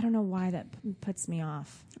like, I don't know why that puts me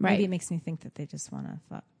off. Right. Maybe it makes me think that they just want to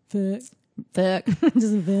fuck. Fuck.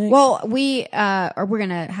 Just fuck. Well, we're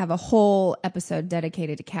gonna have a whole episode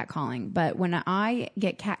dedicated to catcalling. But when I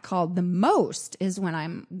get catcalled the most is when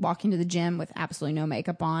I'm walking to the gym with absolutely no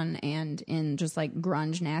makeup on and in just like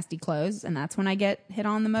grunge, nasty clothes, and that's when I get hit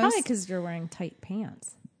on the most. Probably because you're wearing tight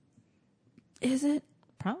pants. Is it?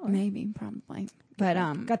 Probably. Maybe, probably. But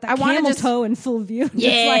Got that I want camel to toe in full view. Just like,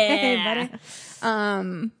 hey,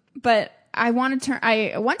 buddy. But I want to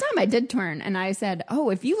turn. One time I did turn, and I said,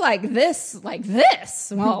 "Oh, if you like this,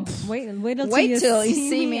 well, wait till you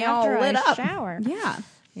see me all after lit I up." Shower. Yeah.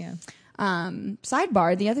 Yeah.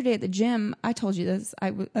 Sidebar: the other day at the gym, I told you this.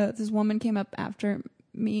 This woman came up after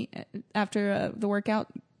me after the workout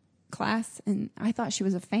class, and I thought she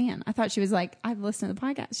was a fan. I thought she was like, I've listened to the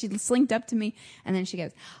podcast. She slinked up to me, and then she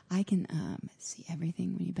goes, I can see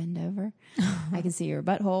everything when you bend over. I can see your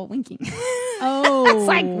butthole winking. Oh, it's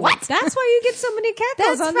like, what? That's why you get so many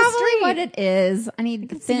catcalls That's on the probably street. what it is. I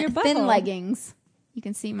need see your thin butthole. leggings. You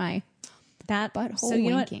can see my that butthole so you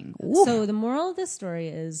know winking. what? So the moral of this story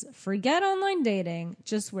is forget online dating.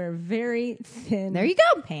 Just wear very thin There you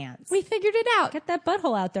go. pants. We figured it out. Get that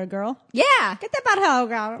butthole out there, girl. Yeah. Get that butthole,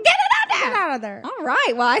 girl. Get it Get it out of there. All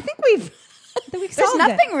right. Well, I think we've there's solved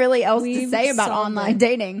nothing it. really else to We've say about solved online it.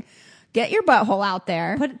 dating. Get your butthole out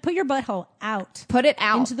there. Put your butthole out. Put it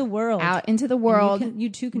out into the world. Out into the world. And you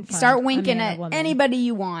too can find start a winking man or at woman. anybody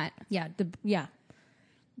you want. Yeah.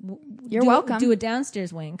 You're welcome. Do a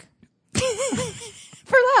downstairs wink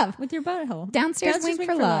For love. with your butthole. Downstairs wink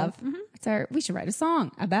for love. We should write a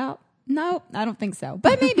song about. No, I don't think so.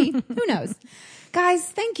 But maybe. Who knows? Guys,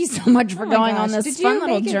 thank you so much for Oh my going on gosh. this Did fun you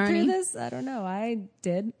little make it journey. through this? I don't know. I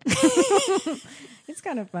did. It's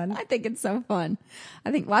kind of fun. I think it's so fun.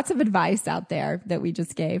 I think lots of advice out there that we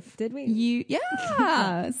just gave. Did we?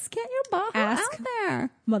 Yes. Get your butthole Ask. out there.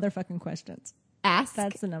 Motherfucking questions. Ask.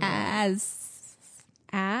 That's the number. Ass.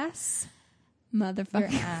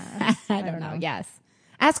 Motherfucker. Your ass. I don't know. Yes.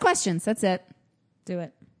 Ask questions. That's it. Do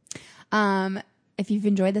it. If you've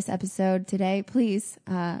enjoyed this episode today, please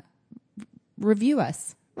review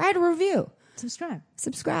us. Write a review. Subscribe.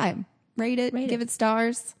 Rate it. Give it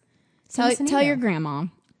stars. Tell your grandma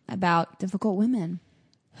about difficult women.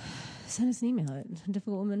 Send us an email at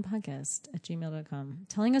difficultwomanpodcast@gmail.com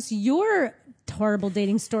telling us your horrible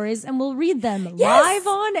dating stories, and we'll read them live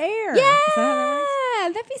on air. Yeah. Is that how that works?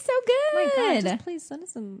 That'd be so good. Oh my God, just please send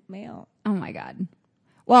us some mail. Oh my God.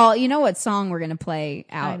 Well, you know what song we're going to play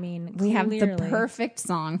out? I mean, we have the clearly. perfect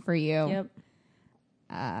song for you. Yep.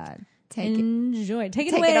 Take it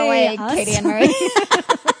it away, us. Katie and Marie.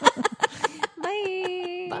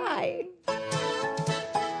 Bye. Bye.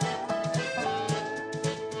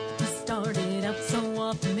 We started out so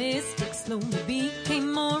optimistic, slowly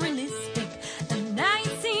became more realistic, and now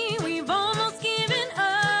you see we've almost given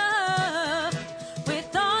up. We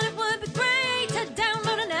thought it would be great to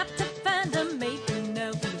download an app to find a mate, and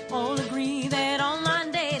now we all agree that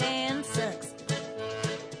online dating sucks.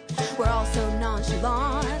 We're all so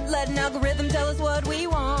nonchalant, let an algorithm tell us what we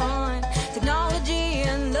want. Technology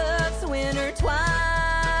and love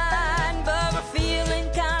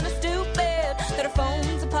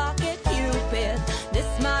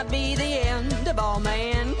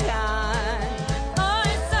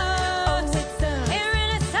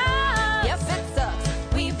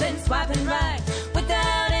nothing right.